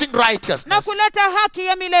everlasting na righteousness, kuleta haki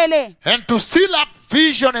ya milele, and to seal up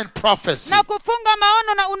vision and prophecy, na kufunga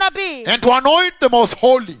maono na unabii, and to anoint the most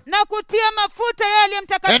holy. na kutia mafuta yale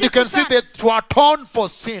And you can mtakatifu see sana. that to atone for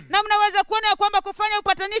sin, Na mnaweza kuona ya kwamba kufanya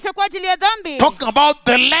upatanisho kwa ajili ya dhambi, talking about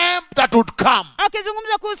the lamb that would come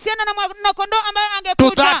akizungumza kuhusiana na mwanakondoo ambaye to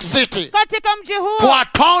angekuja that city, katika mji to huo,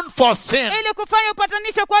 atone for sin, ili kufanya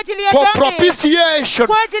upatanisho kwa ajili ya for dhambi, propitiation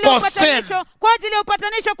kwa ajili ya for sin. upatanisho, kwa ajili ya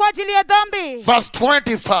upatanisho kwa ajili ya dhambi. Verse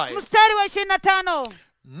 25. Mstari wa 25.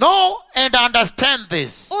 Know and understand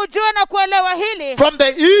this. Ujue na kuelewa hili From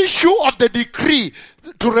the issue of the decree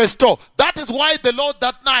to restore. That is why the Lord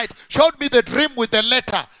that night showed me the dream with the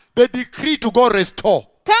letter, the decree to go restore.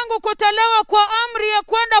 tangu kutolewa kwa amri ya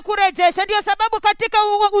kwenda kurejesha. Ndio sababu katika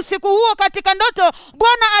usiku huo katika ndoto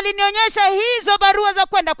Bwana alinionyesha hizo barua za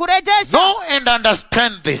kwenda kurejesha. Know and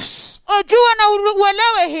understand this. Ujue na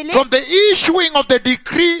uelewe hili From the issuing of the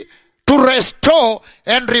decree to restore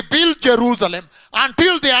and rebuild Jerusalem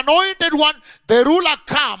until the anointed one, the ruler,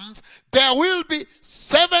 comes, there will be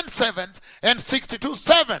 7 sevens and 62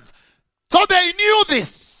 sevens. So they knew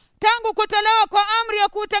this. tangu kutolewa kwa amri ya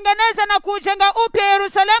kutengeneza na kujenga upya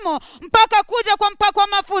Yerusalemu mpaka kuja kwa mpakwa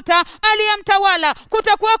mafuta aliyemtawala,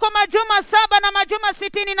 kutakuweko majuma 7 na majuma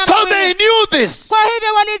 62. So they knew this. Kwa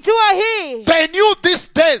hivyo walijua hii. They knew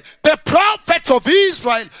this day. The prophets of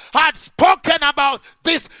Israel had spoken about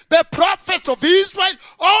this. The prophets of Israel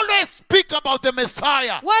always speak about the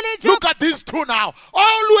Messiah. Walijua- Look at these two now.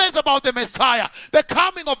 Always about the Messiah. The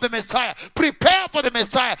coming of the Messiah. Prepare for the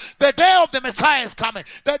Messiah. The day of the Messiah is coming.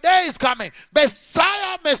 The day is coming.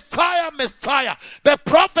 Messiah, Messiah, Messiah. The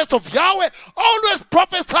prophets of Yahweh always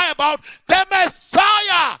prophesy about the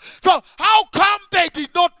Messiah. So how come they did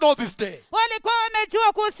not know this day? Walikuwa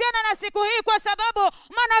wamejua kuhusiana na siku hii kwa sababu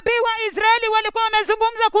manabii wa Israeli walikuwa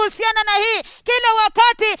wamezungumza kuhusiana na hii. Kila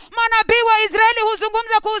wakati manabii wa Israeli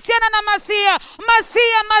huzungumza kuhusiana na Masia.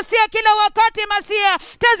 Masia kila wakati Masia.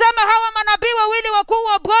 Tazama hawa manabii wawili wakuu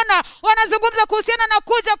wa Bwana wanazungumza kuhusiana na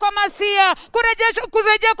kuja kwa Masia,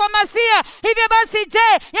 kurejea kwa Masia. Hivyo basi je,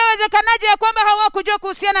 yawezekanaje ya kwamba hawakujua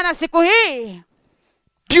kuhusiana na siku hii?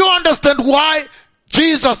 Do you understand why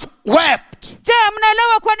Jesus wept? Je,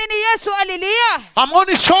 mnaelewa kwa nini Yesu alilia? I'm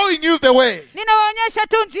only showing you the way. Ninawaonyesha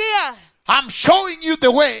tu njia. I'm showing you the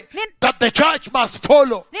way that the church must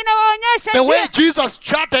follow. Ninawaonyesha The way njia. Jesus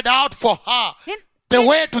charted out for her. The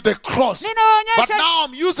way to the cross. But now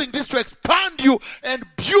I'm using this to expand you and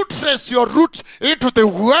buttress your roots into the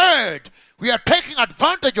word. We are taking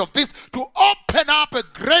advantage of this to open up a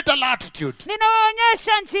greater latitude.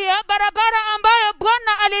 Ninawaonyesha njia, barabara ambayo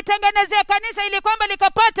Bwana alitengenezea kanisa ili kwamba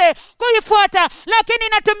likapate kuifuata, lakini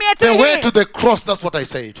natumia tu The way hii. to the cross, that's what I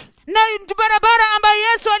said. Na barabara ambayo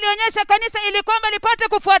Yesu alionyesha kanisa ili kwamba lipate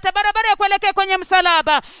kufuata, barabara ya kuelekea kwenye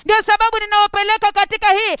msalaba. Ndio sababu ninawapeleka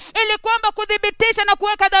katika hii ili kwamba kudhibitisha na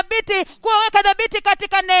kuweka dhabiti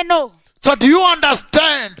katika neno. So do you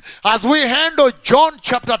understand, as we handle John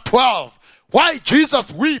chapter 12, why Jesus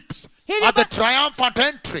weeps at the triumphant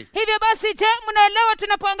entry? Hivyo basi je, mnaelewa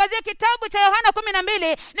tunapoangazia kitabu cha Yohana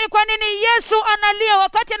 12 ni kwa nini Yesu analia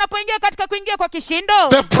wakati anapoingia katika kuingia kwa kishindo?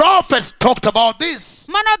 The prophets talked about this.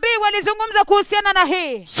 Manabii walizungumza kuhusiana na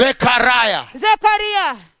hii. Zechariah.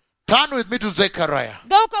 Zekaria. Turn with me to Zechariah.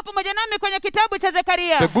 Geuka pamoja nami kwenye kitabu cha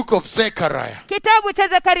Zekaria. The book of Zechariah. Kitabu cha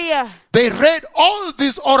Zekaria. They read all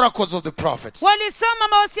these oracles of the prophets. Walisoma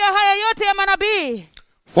maosia haya yote ya manabii.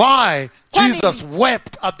 Why? Kwani- Jesus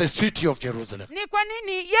wept at the city of Jerusalem? Ni kwa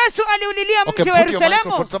nini Yesu aliulilia Okay, mji wa put your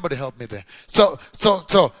microphone. Yerusalemu? Somebody help me there. So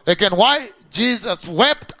again, why Jesus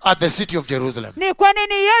wept at the city of Jerusalem? Ni kwa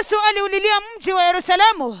nini Yesu aliulilia mji wa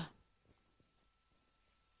Yerusalemu?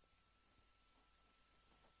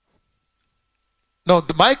 No,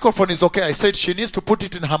 the microphone is okay. I said she needs to put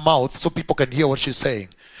it in her mouth so people can hear what she's saying.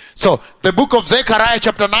 So, the book of Zechariah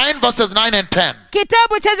chapter 9 verses 9 and 10.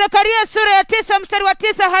 Kitabu cha Zekaria sura ya 9 mstari wa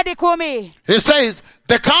 9 hadi 10. It says,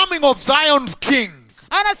 the coming of Zion's king.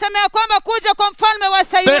 Anasema ya kwamba kuja kwa mfalme wa The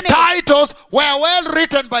Sayuni. titles were well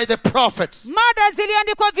written by the prophets. Mada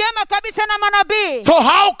ziliandikwa vyema kabisa na manabii. So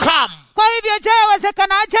how come Kwa hivyo je,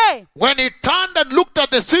 yawezekanaje? when he turned and looked at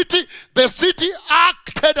the city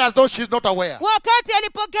acted as though she's not aware? Wakati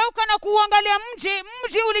alipogeuka na kuangalia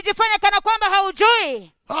mji ulijifanya kana kwamba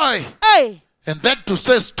haujui. Aye. Hey. And then to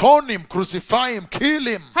say, stone him, crucify him, kill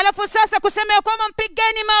him. Halafu sasa kusema ya kwamba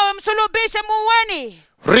mpigeni mawe, msulubishe, muueni.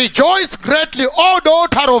 Rejoice greatly, O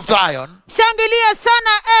daughter of Zion. Shangilia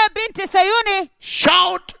sana, binti Sayuni.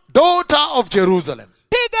 Shout, daughter of Jerusalem.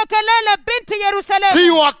 Piga kelele, binti See, Yerusalemu.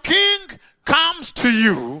 your king comes to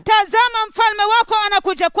you, Tazama mfalme wako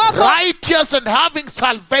anakuja kwako. righteous and having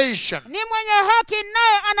salvation, Ni mwenye haki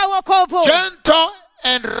naye ana wokovu. gentle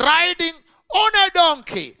and riding on a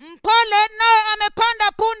donkey, Mpole naye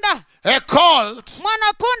amepanda punda. a colt,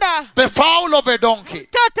 Mwana punda, the fowl of a donkey.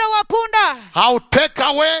 mtoto wa punda. I'll take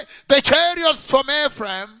away the chariots from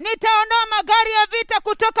Ephraim Nitaondoa magari ya vita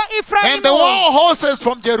kutoka and the Efraimu. war horses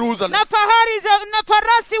from Jerusalem. Na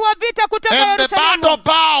farasi wa vita kutoka And the battle Yerusalemu.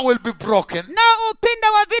 bow will be broken. Na upinde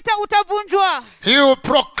wa vita utavunjwa. He will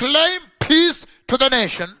proclaim peace to the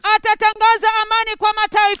nations. Atatangaza amani kwa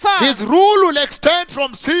mataifa. His rule will extend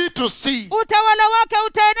from sea to sea Utawala wake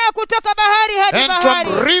utaenea kutoka bahari hadi and from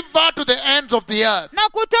bahari. river to the ends of the earth. Na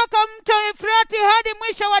kutoka mto Efrati hadi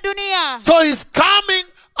mwisho wa dunia. So he's coming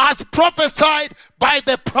as prophesied by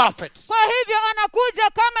the prophets. Kwa hivyo anakuja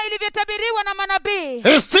kama ilivyotabiriwa na manabii.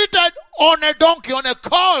 He's seated on a donkey, on a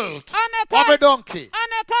colt of a donkey.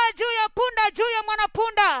 Amekaa juu ya punda, juu ya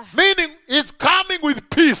mwanapunda. Meaning he's coming with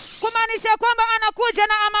peace. Kumaanisha kwamba anakuja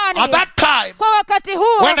na amani. At that time, Kwa wakati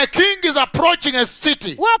huo, when a king is approaching a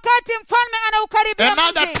city, wakati mfalme anaukaribia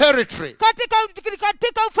another mji, territory,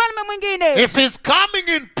 katika ufalme mwingine, if he's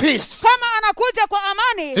coming in peace, kama anakuja kwa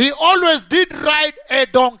amani, he always did ride a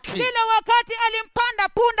donkey. kila wakati alimpanda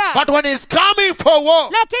punda. But when he's coming for war,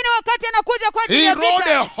 Lakini wakati anakuja kwa ajili he ya rode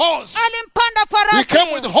a vita, horse. alimpanda He farasi.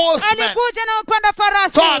 came with horsemen. Alikuja na mpanda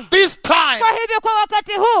farasi. So at this time, Kwa hivyo kwa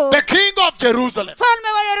wakati huu, the king of Jerusalem, mfalme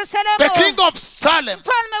wa Yerusalemu, the king of Salem,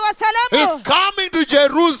 mfalme wa is Salemu, coming to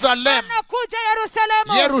Jerusalem. anakuja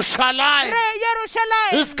Yerusalemu. Jerusalem.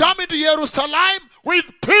 Yerusalemu. He's coming to Jerusalem with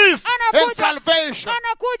peace and salvation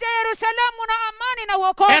Anakuja Yerusalemu na amani na and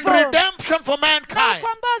wokovu. redemption for Na mankind.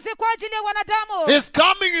 ukombozi kwa ajili ya wanadamu. He's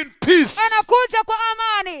coming in peace. Anakuja kwa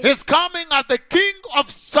amani. He's coming as the king of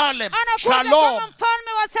Salem. Anakuja kama Shalom.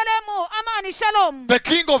 mfalme wa Salemu. Amani, shalom. The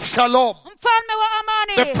king of Shalom. Mfalme wa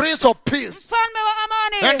amani. The prince of peace. Mfalme wa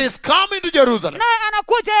amani. And he's coming to Jerusalem Naye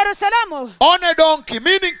anakuja Yerusalemu on a donkey,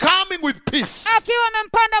 meaning coming with peace. akiwa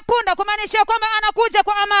amempanda punda, kumaanisha kwamba anakuja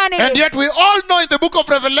kwa amani. And yet we all know in the book of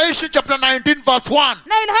Revelation chapter 19 verse 1,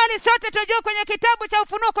 Na ilhali sote tunajua kwenye kitabu cha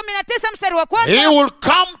Ufunuo 19 mstari wa he kwanza, will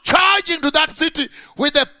come charging to that city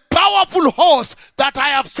with a powerful horse that I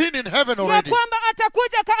have seen in heaven ya already. kwamba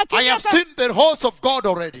atakuja I have seen the horse of God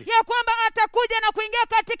already. ya kwamba atakuja na kuingia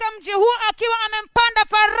katika mji huu akiwa amempanda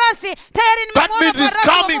farasi. Tayari That nimemwona means he's farasi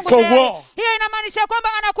wa coming Mungu for tayari. war. Hiyo inamaanisha kwamba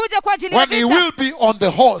anakuja kwa ajili ya When he vita. will be on the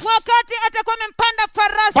horse. Wakati atakuwa amempanda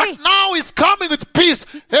farasi. But now he's coming with peace.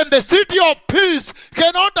 And the city of peace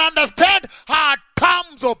cannot understand her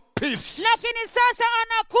terms of peace. Lakini sasa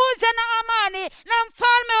anakuja na amani, na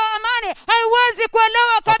mfalme wa amani haiwezi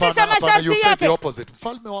kuelewa kabisa Hapana, you masharti said the yake. opposite.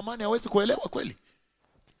 Mfalme wa amani hawezi kuelewa kweli.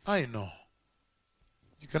 I know.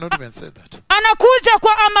 You cannot even say that. Anakuja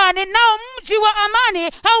kwa amani, nao mji wa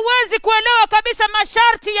amani hauwezi kuelewa kabisa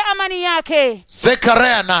masharti ya amani yake.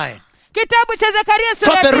 Zechariah 9. Kitabu cha Zekaria So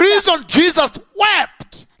sura ya the 9. reason Jesus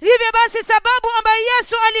wept Hivyo basi sababu ambayo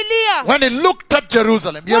Yesu alilia when he looked at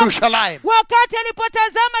Jerusalem, Jerusalem, wakati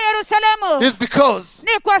alipotazama Yerusalemu is because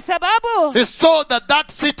ni kwa sababu he saw that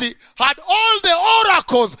that city had all the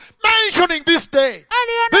oracles mentioning this day,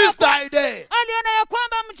 aliona this thy day. aliona ya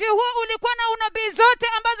kwamba mji huo ulikuwa na unabii zote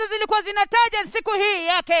ambazo zilikuwa zinataja siku hii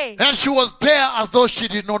yake, And she was there as though she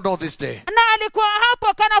did not know this day. na alikuwa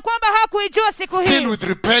hapo kana kwamba hakuijua siku Still hii, with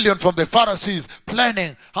rebellion from the Pharisees,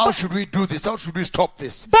 planning, how should we do this? How should we stop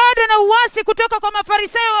this? bado na uasi kutoka kwa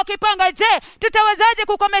Mafarisayo wakipanga, je, tutawezaje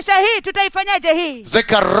kukomesha hii, tutaifanyaje hii?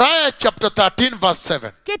 Zechariah chapter 13 verse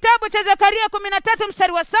 7. Kitabu cha Zekaria 13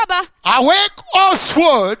 mstari wa 7, Awake, O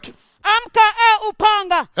sword, amka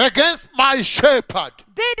upanga against my shepherd,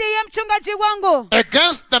 dhidi ya mchungaji wangu,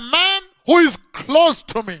 against the man who is close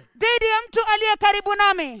to me, dhidi ya mtu aliye karibu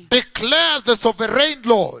nami, declares the sovereign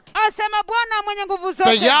Lord, asema Bwana mwenye nguvu the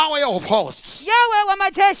zote, Yahweh of hosts. Yawe wa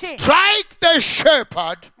majeshi. Strike the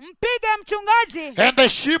shepherd, Mpige mchungaji, and the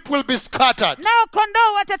sheep will be scattered. nao kondoo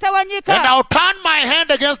And watatawanyika, I'll turn my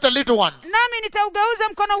hand against the little ones. nami nitaugeuza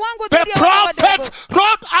mkono wangu The dhidi ya wana wadogo. prophets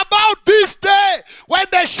wrote about this day when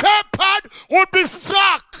the shepherd would be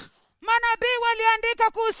struck. Manabii waliandika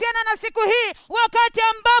kuhusiana na siku hii, wakati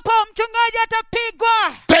ambapo mchungaji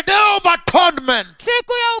atapigwa, The day of atonement.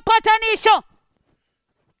 siku ya upatanisho,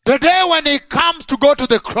 The day when he comes to go to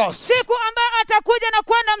the cross. siku ambayo atakuja na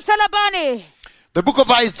kwenda msalabani. The book of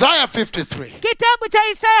Isaiah 53. Kitabu cha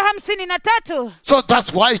Isaya 53. So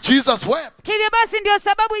that's why Jesus wept. Hivyo basi ndio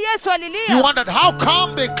sababu Yesu He alilia, wondered how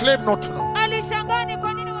come they claim not to know. alishangaa ni kwa